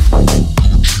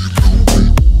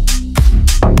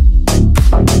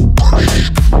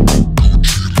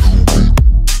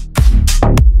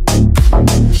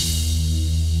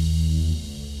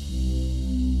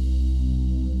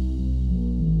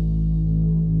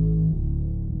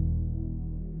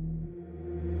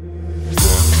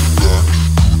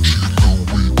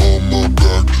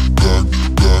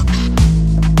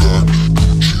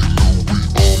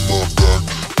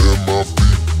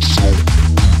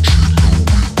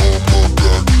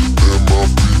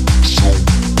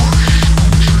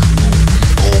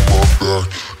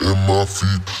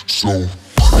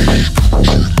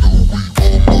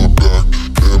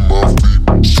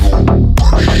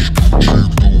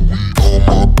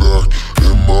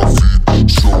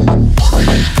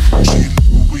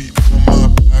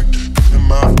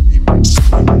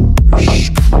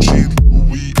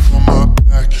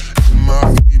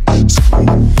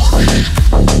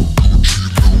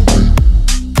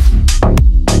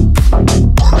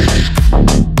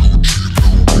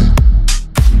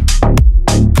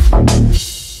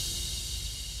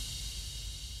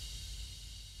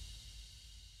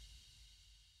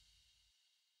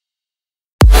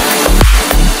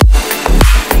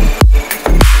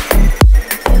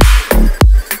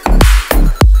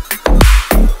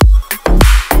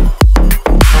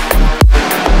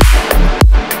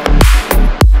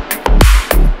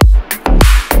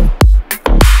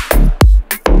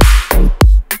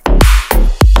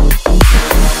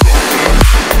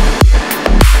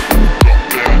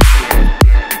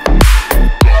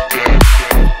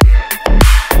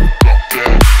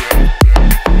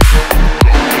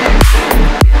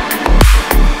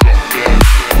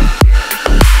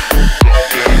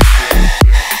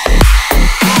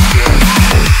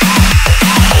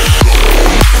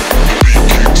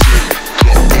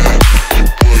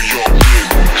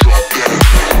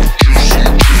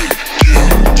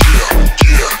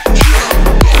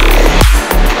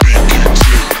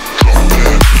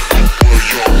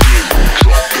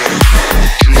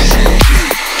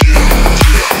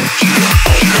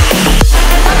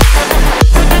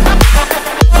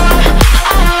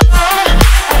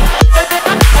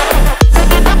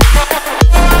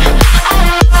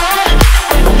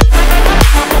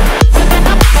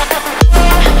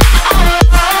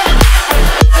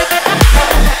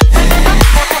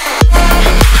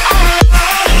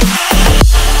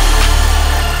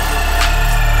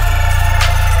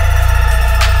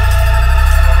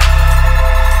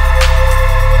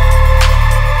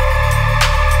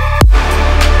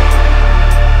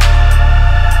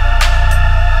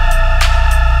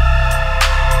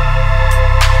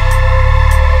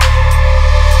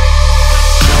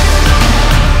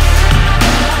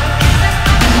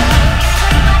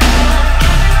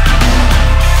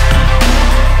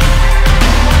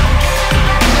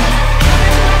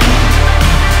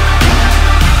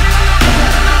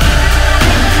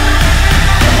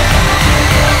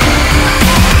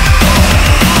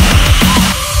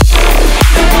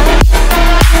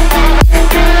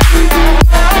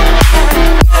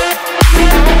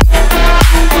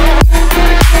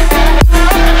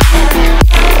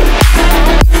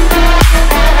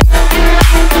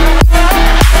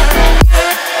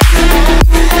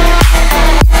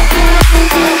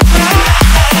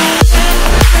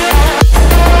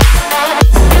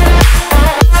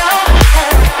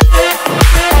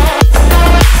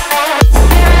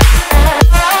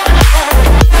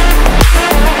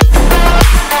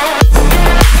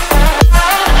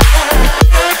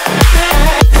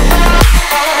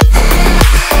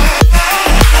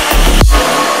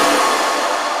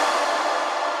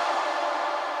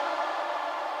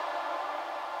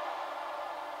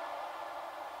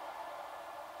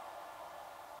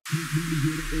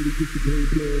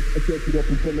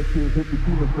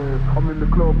 I'm in the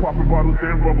club popping bottles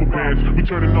and rubber bands. We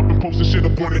turning up and posting shit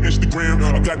up on the Instagram.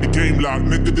 I got the game locked,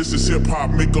 nigga, this is hip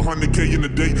hop. Make 100K in a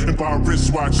day and buy a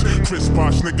wristwatch. Chris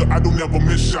Bosh, nigga, I don't ever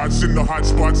miss shots. In the hot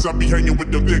spots, I be hanging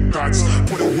with the big dots.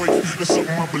 Put it work, that's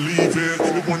something I believe in.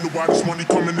 They wonder why this money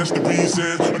coming, that's the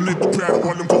reason. A nigga proud of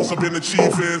all them goals I've been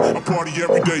achieving. I party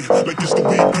every day, like it's the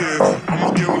weekend.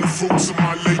 I'ma get all the fruits of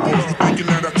my labor. You thinking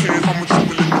that I can, how much you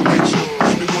willing to wager?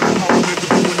 They wonder how a nigga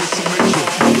doing it so major.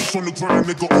 Always on the grind,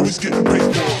 nigga, always getting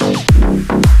paper.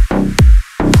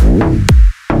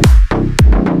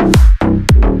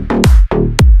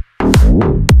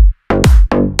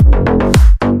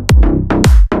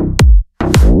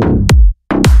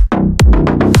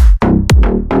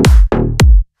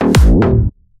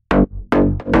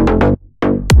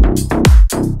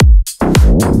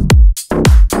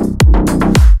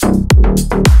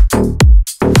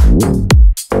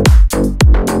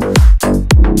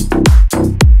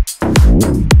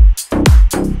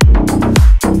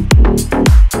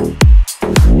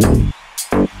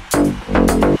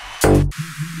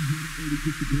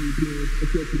 I'm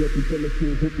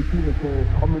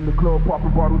in the club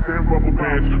popping bottles and rubber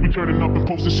bands. We turning up and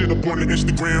posting shit up on the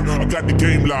Instagram. I got the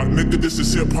game locked, nigga, this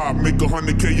is hip hop. Make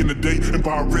 100K in a day and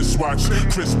buy a wristwatch.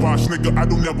 Chris Bosh, nigga, I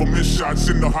don't ever miss shots.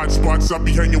 In the hot spots, I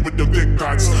be hanging with the big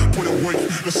dots. Put in work,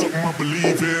 that's something I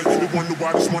believe in. They wonder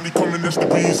why this money coming, that's the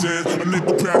reason. A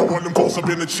nigga proud of all them goals I've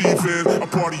been achieving. I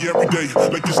party every day,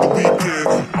 like it's the weekend.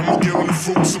 I'ma get all the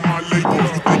fruits of my labor.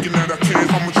 You thinking that I can,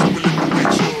 how much you will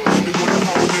liberate you? They wonder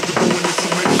how a nigga doing it so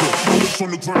major. Always on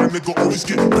the grind, nigga, always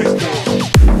getting paid for.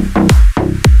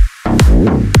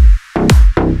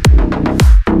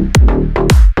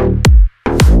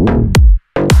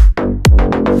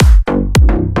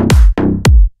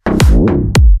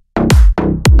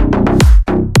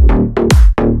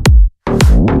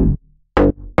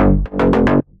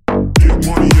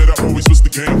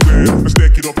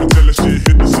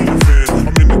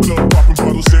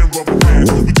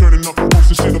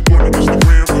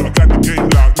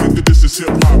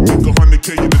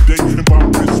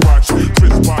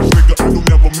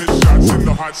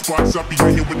 Spots, I be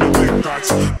hanging with the big dots.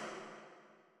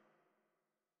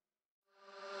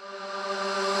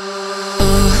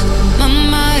 My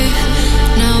mind,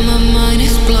 now my mind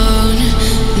is blown.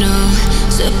 No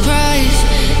surprise,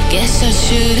 guess I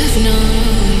should have known.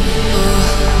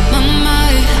 My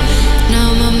mind,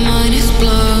 now my mind is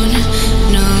blown.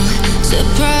 No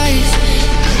surprise.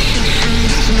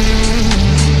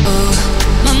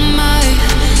 My mind,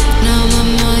 now my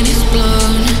mind is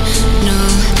blown. No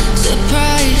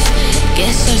surprise,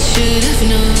 guess I should have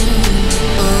known.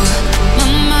 My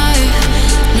mind,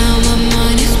 now my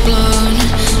mind is blown.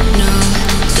 No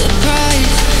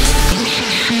surprise.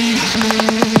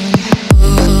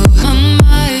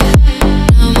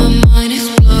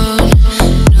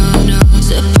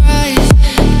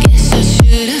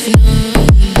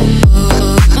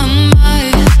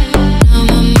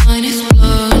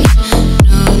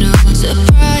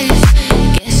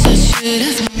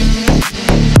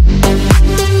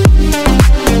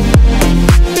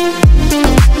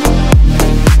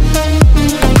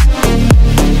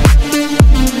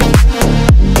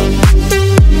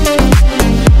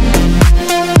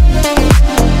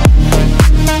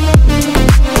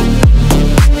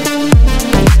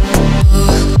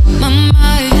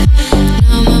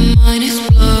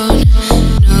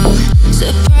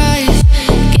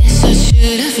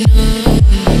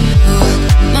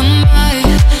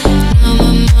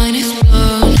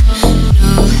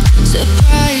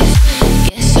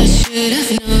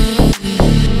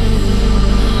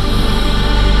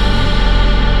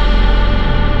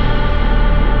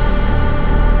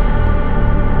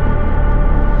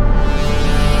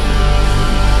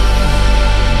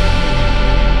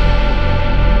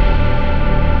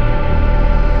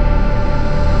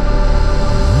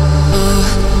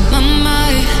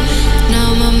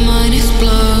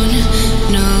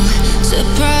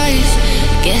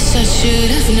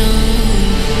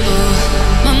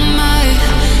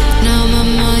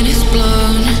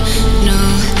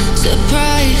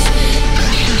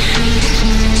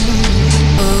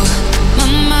 My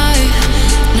mind,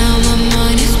 now my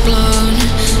mind is blown.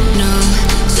 No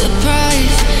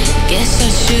surprise, guess I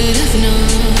should have known.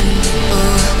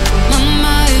 My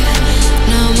mind,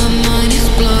 now my mind is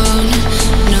blown.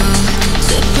 No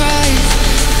surprise,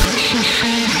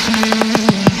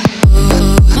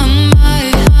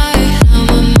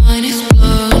 guess I should have known. Mine is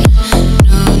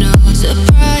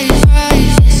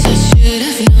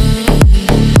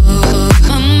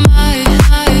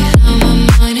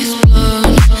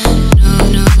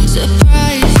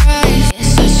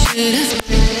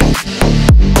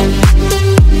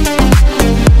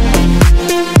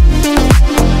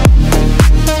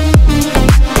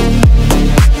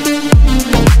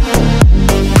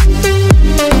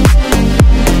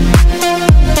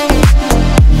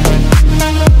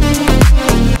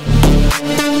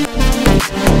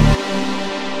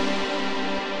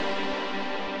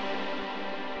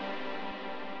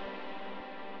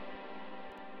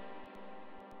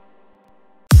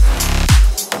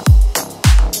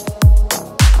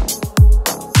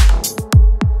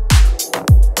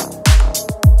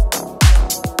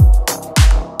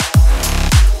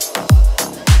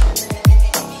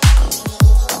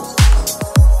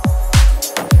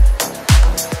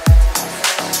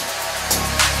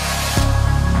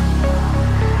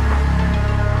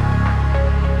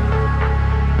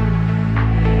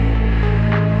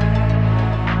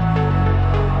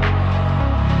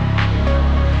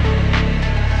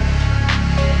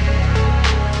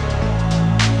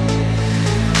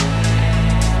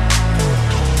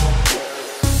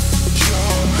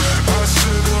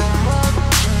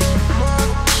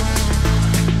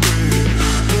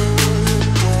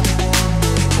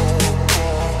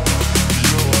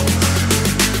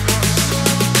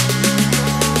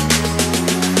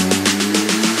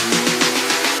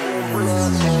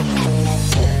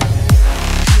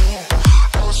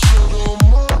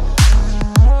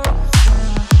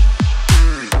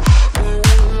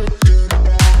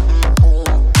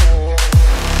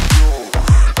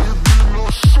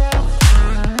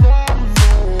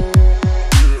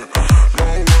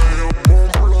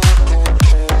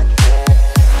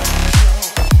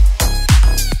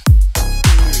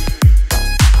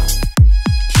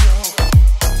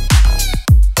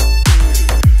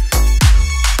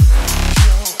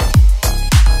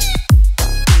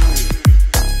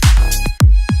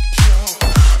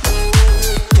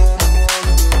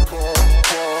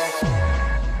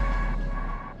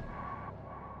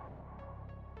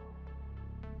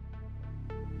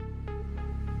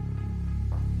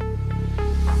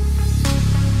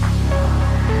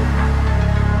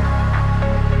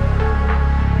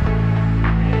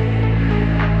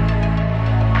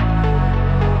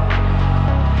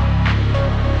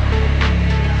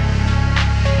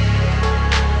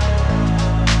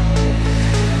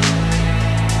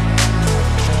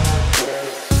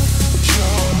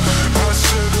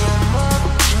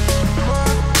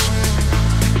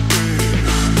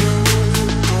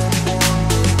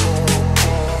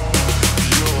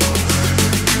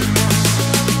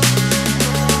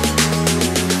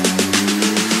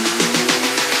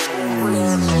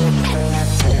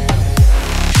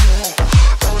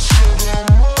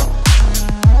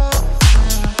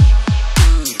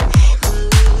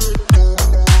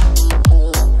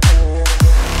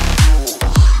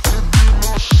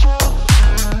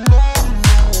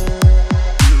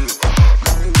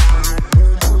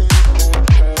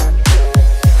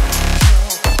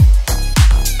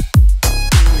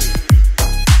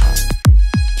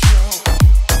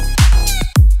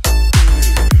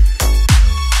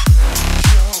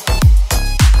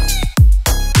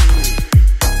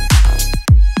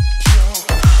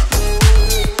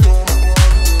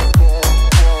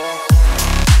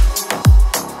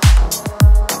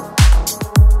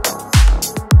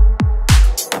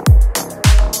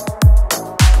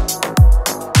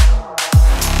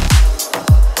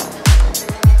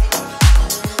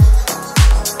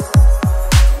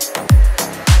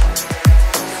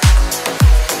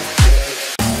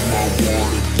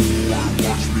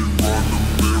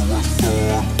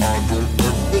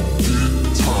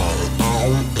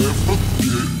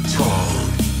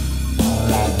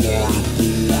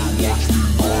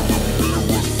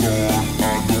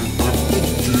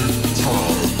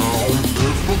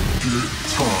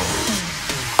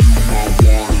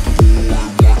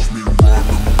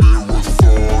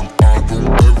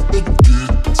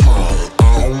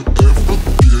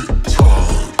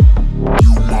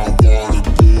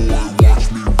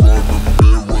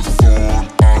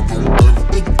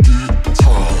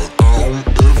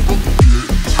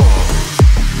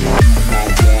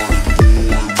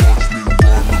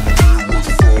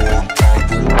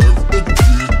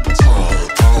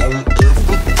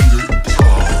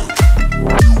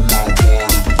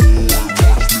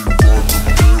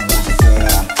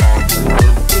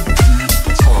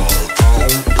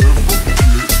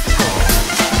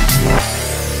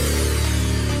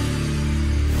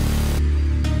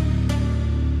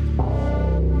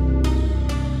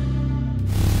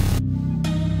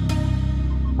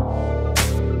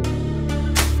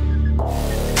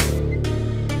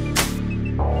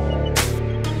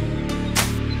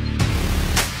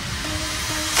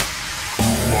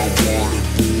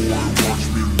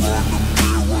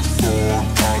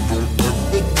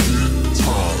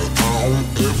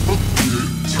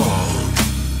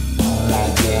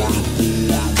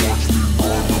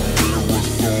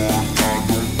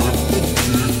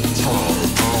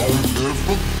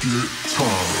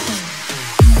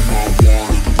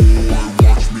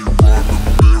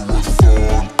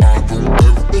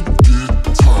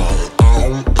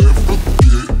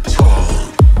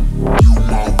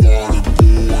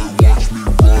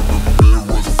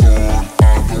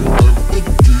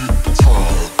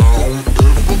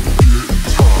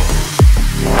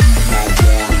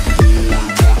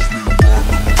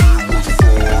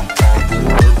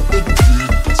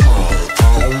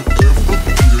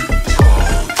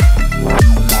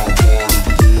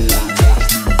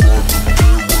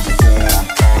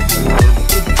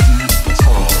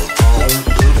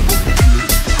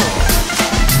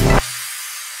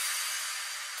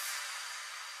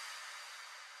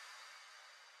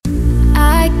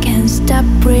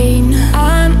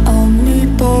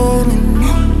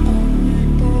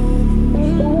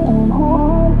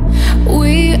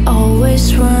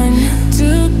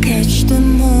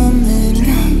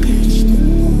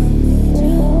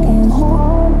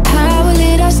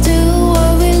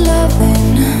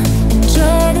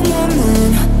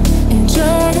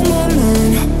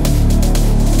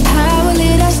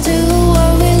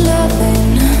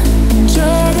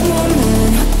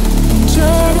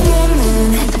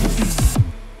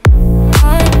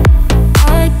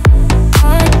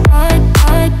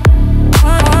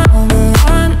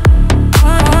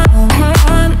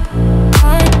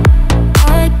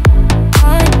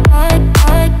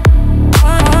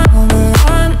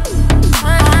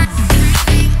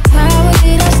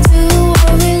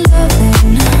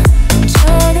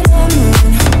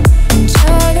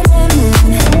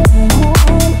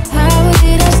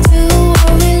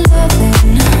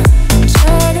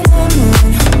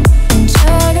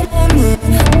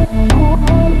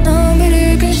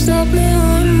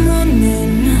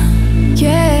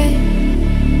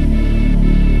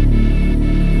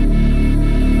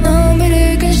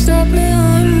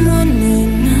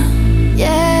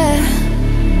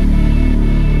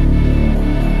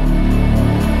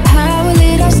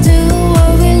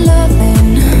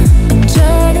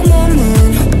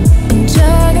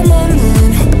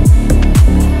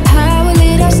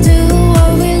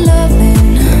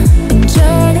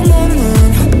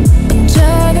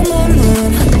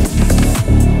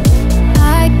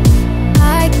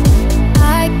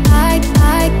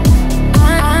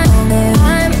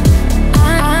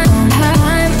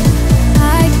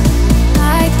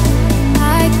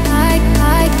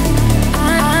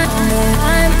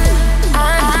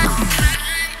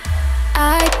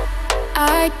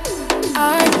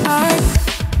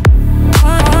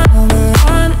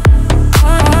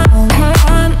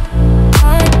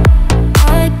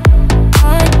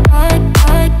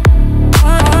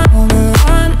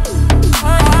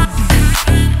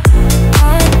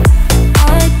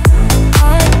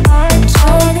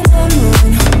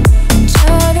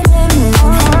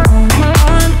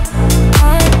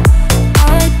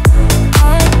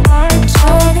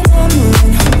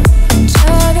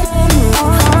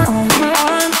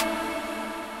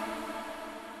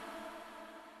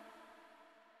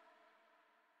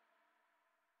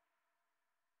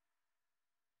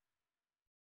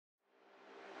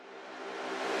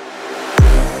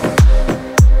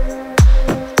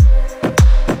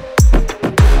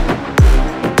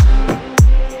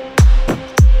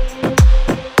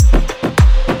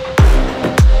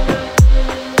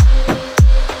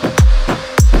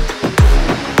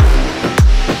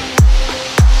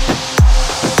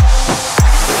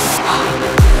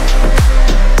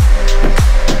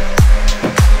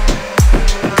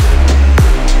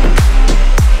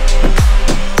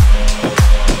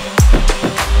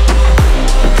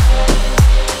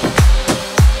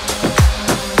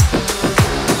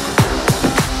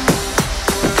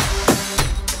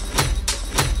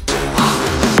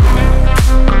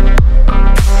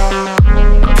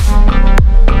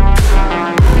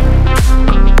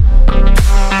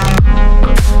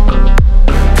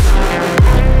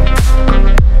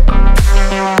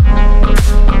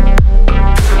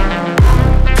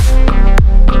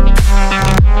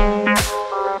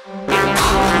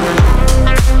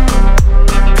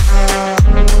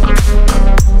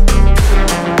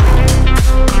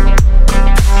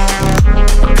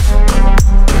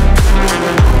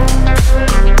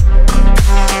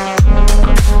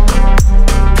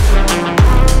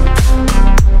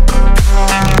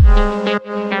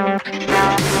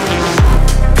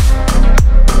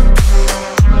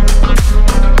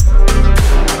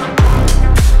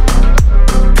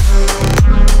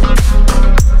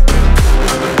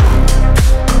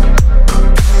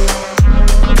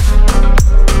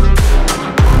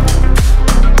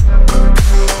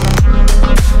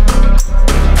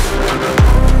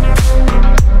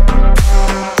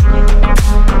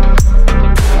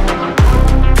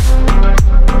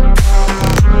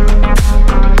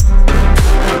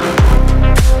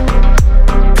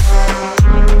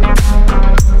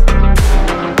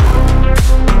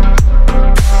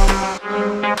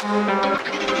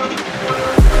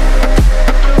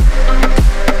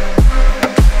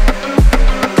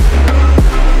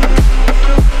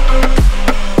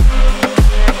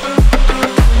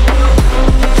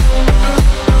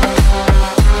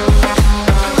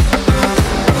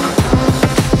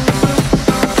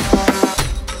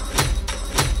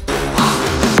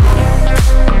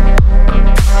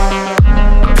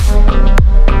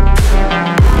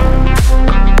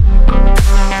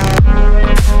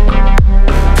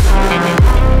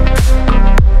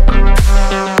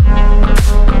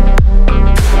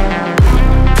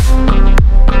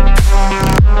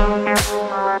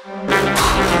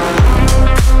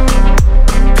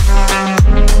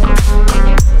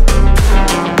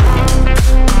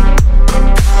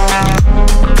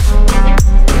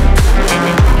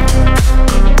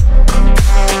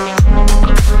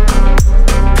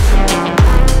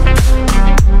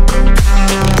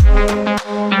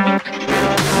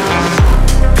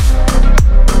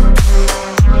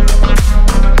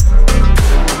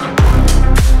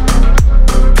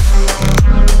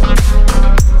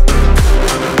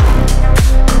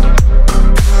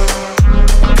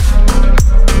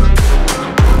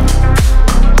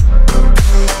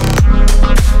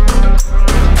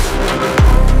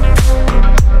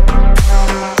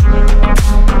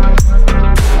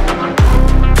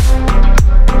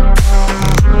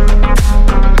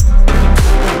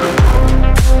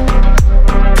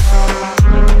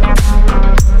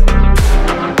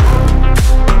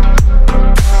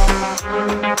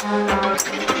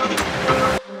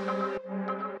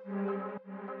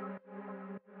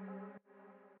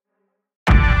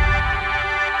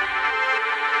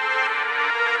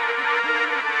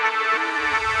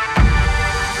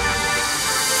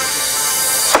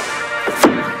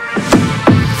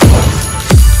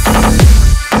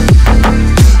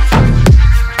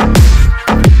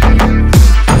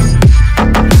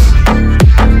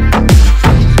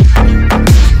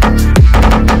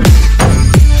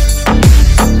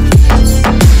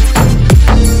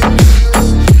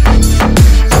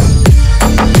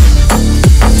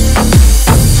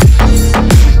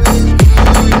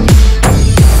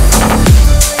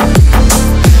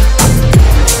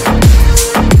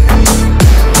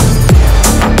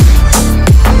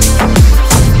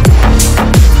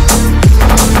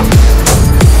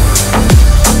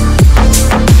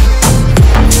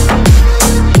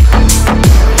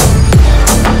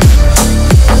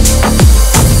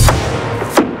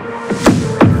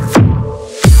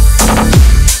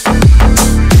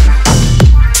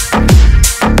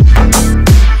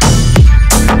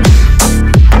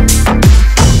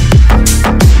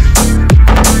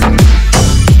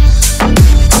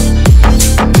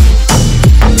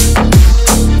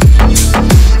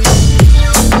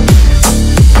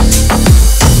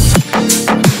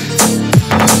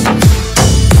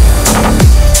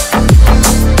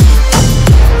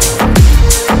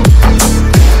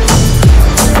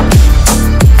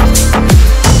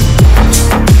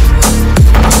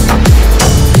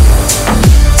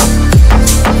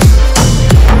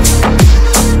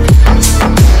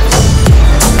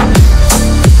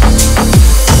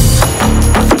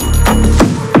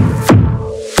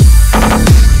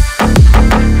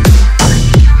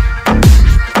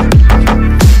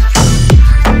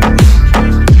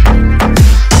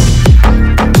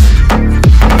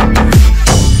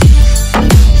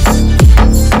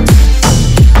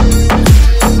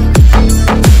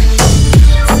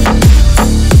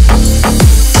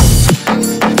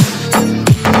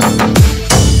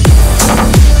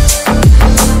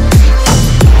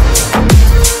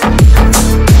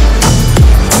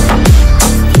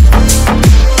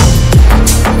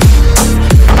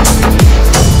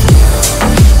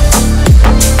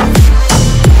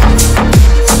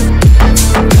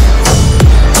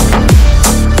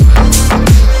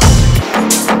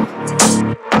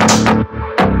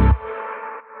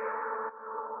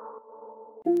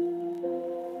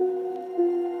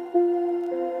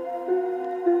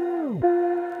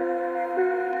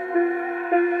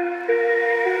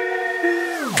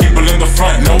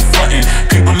front, no frontin'.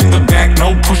 People in the back,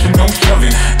 no pushing, no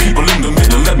shoving. People in the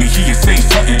middle, let me hear you say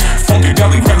something.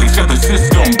 Funkadelic rallies got the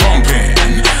system bumping.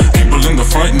 People in the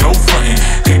front, no frontin'.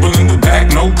 People in the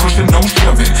back, no pushing, no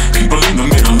shoving. People in the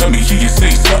middle, let me hear you say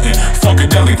something.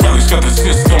 Funkadelic rallies got the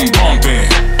system bumping.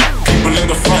 People in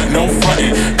the front, no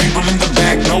frontin'. People in the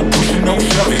back, no pushing, no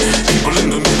shoving. People in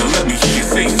the middle, let me hear you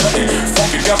say something.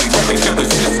 Funkadelic rallies got the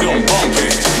system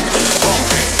bumping.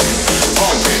 Bumping,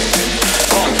 bumping, bumping,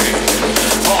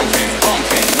 bumping,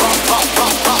 bumping, bump, bump,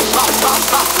 bump, bump, bump, bump,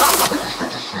 bump, bump.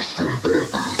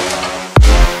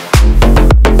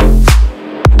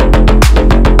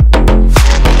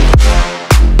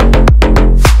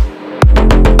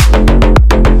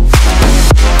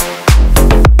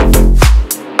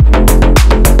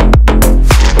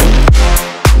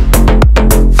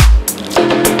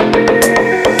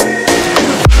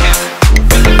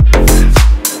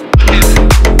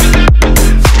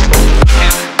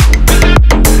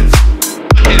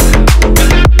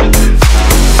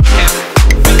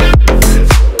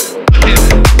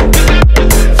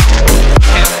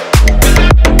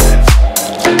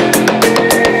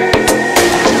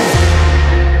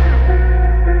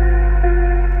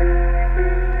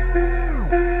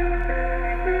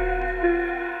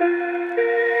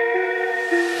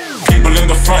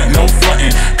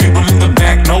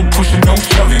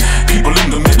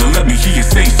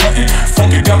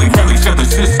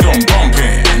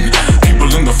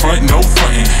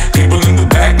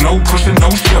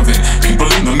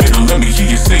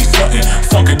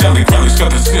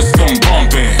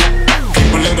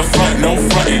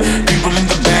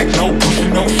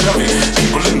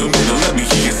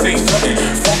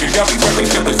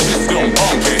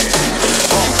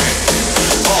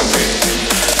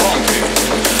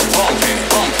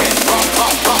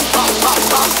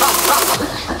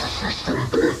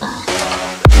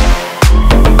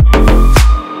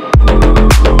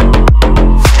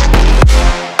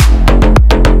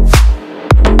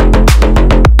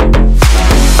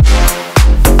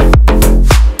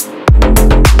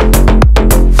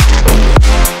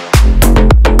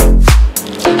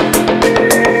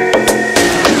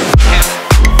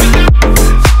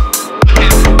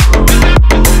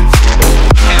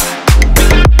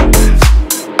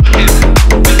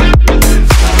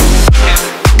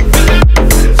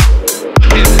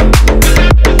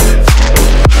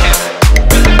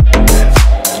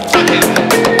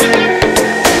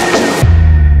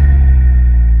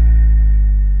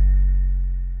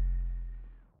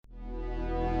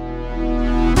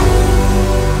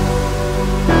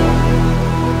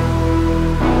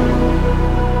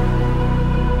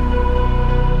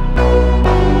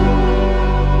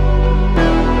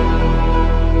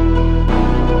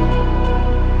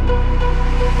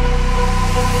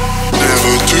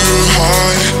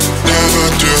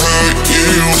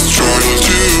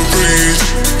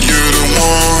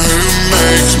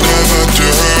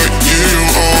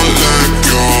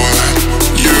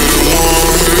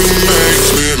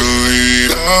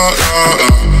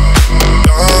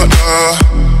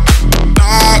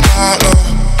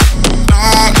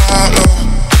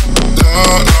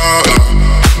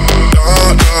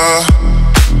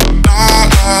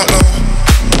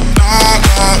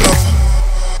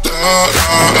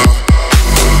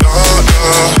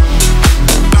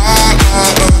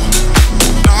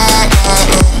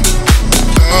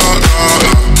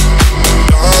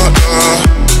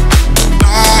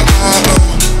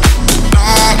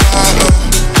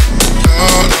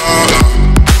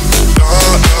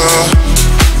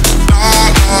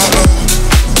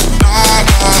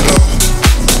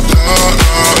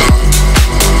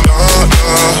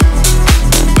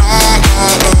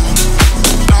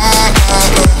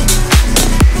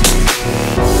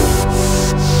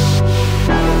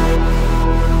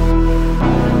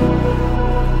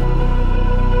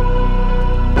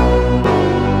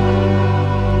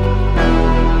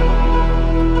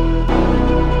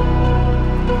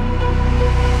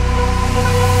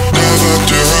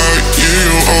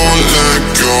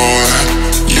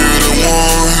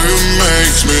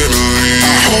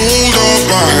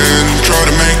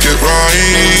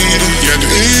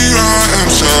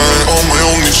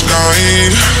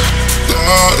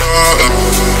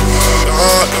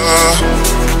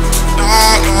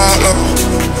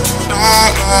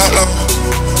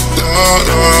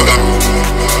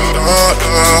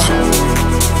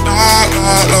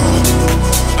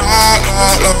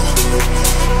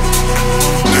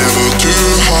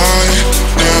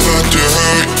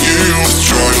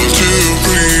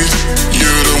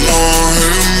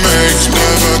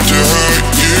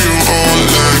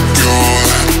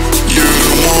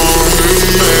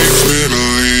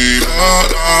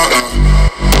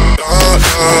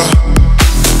 her.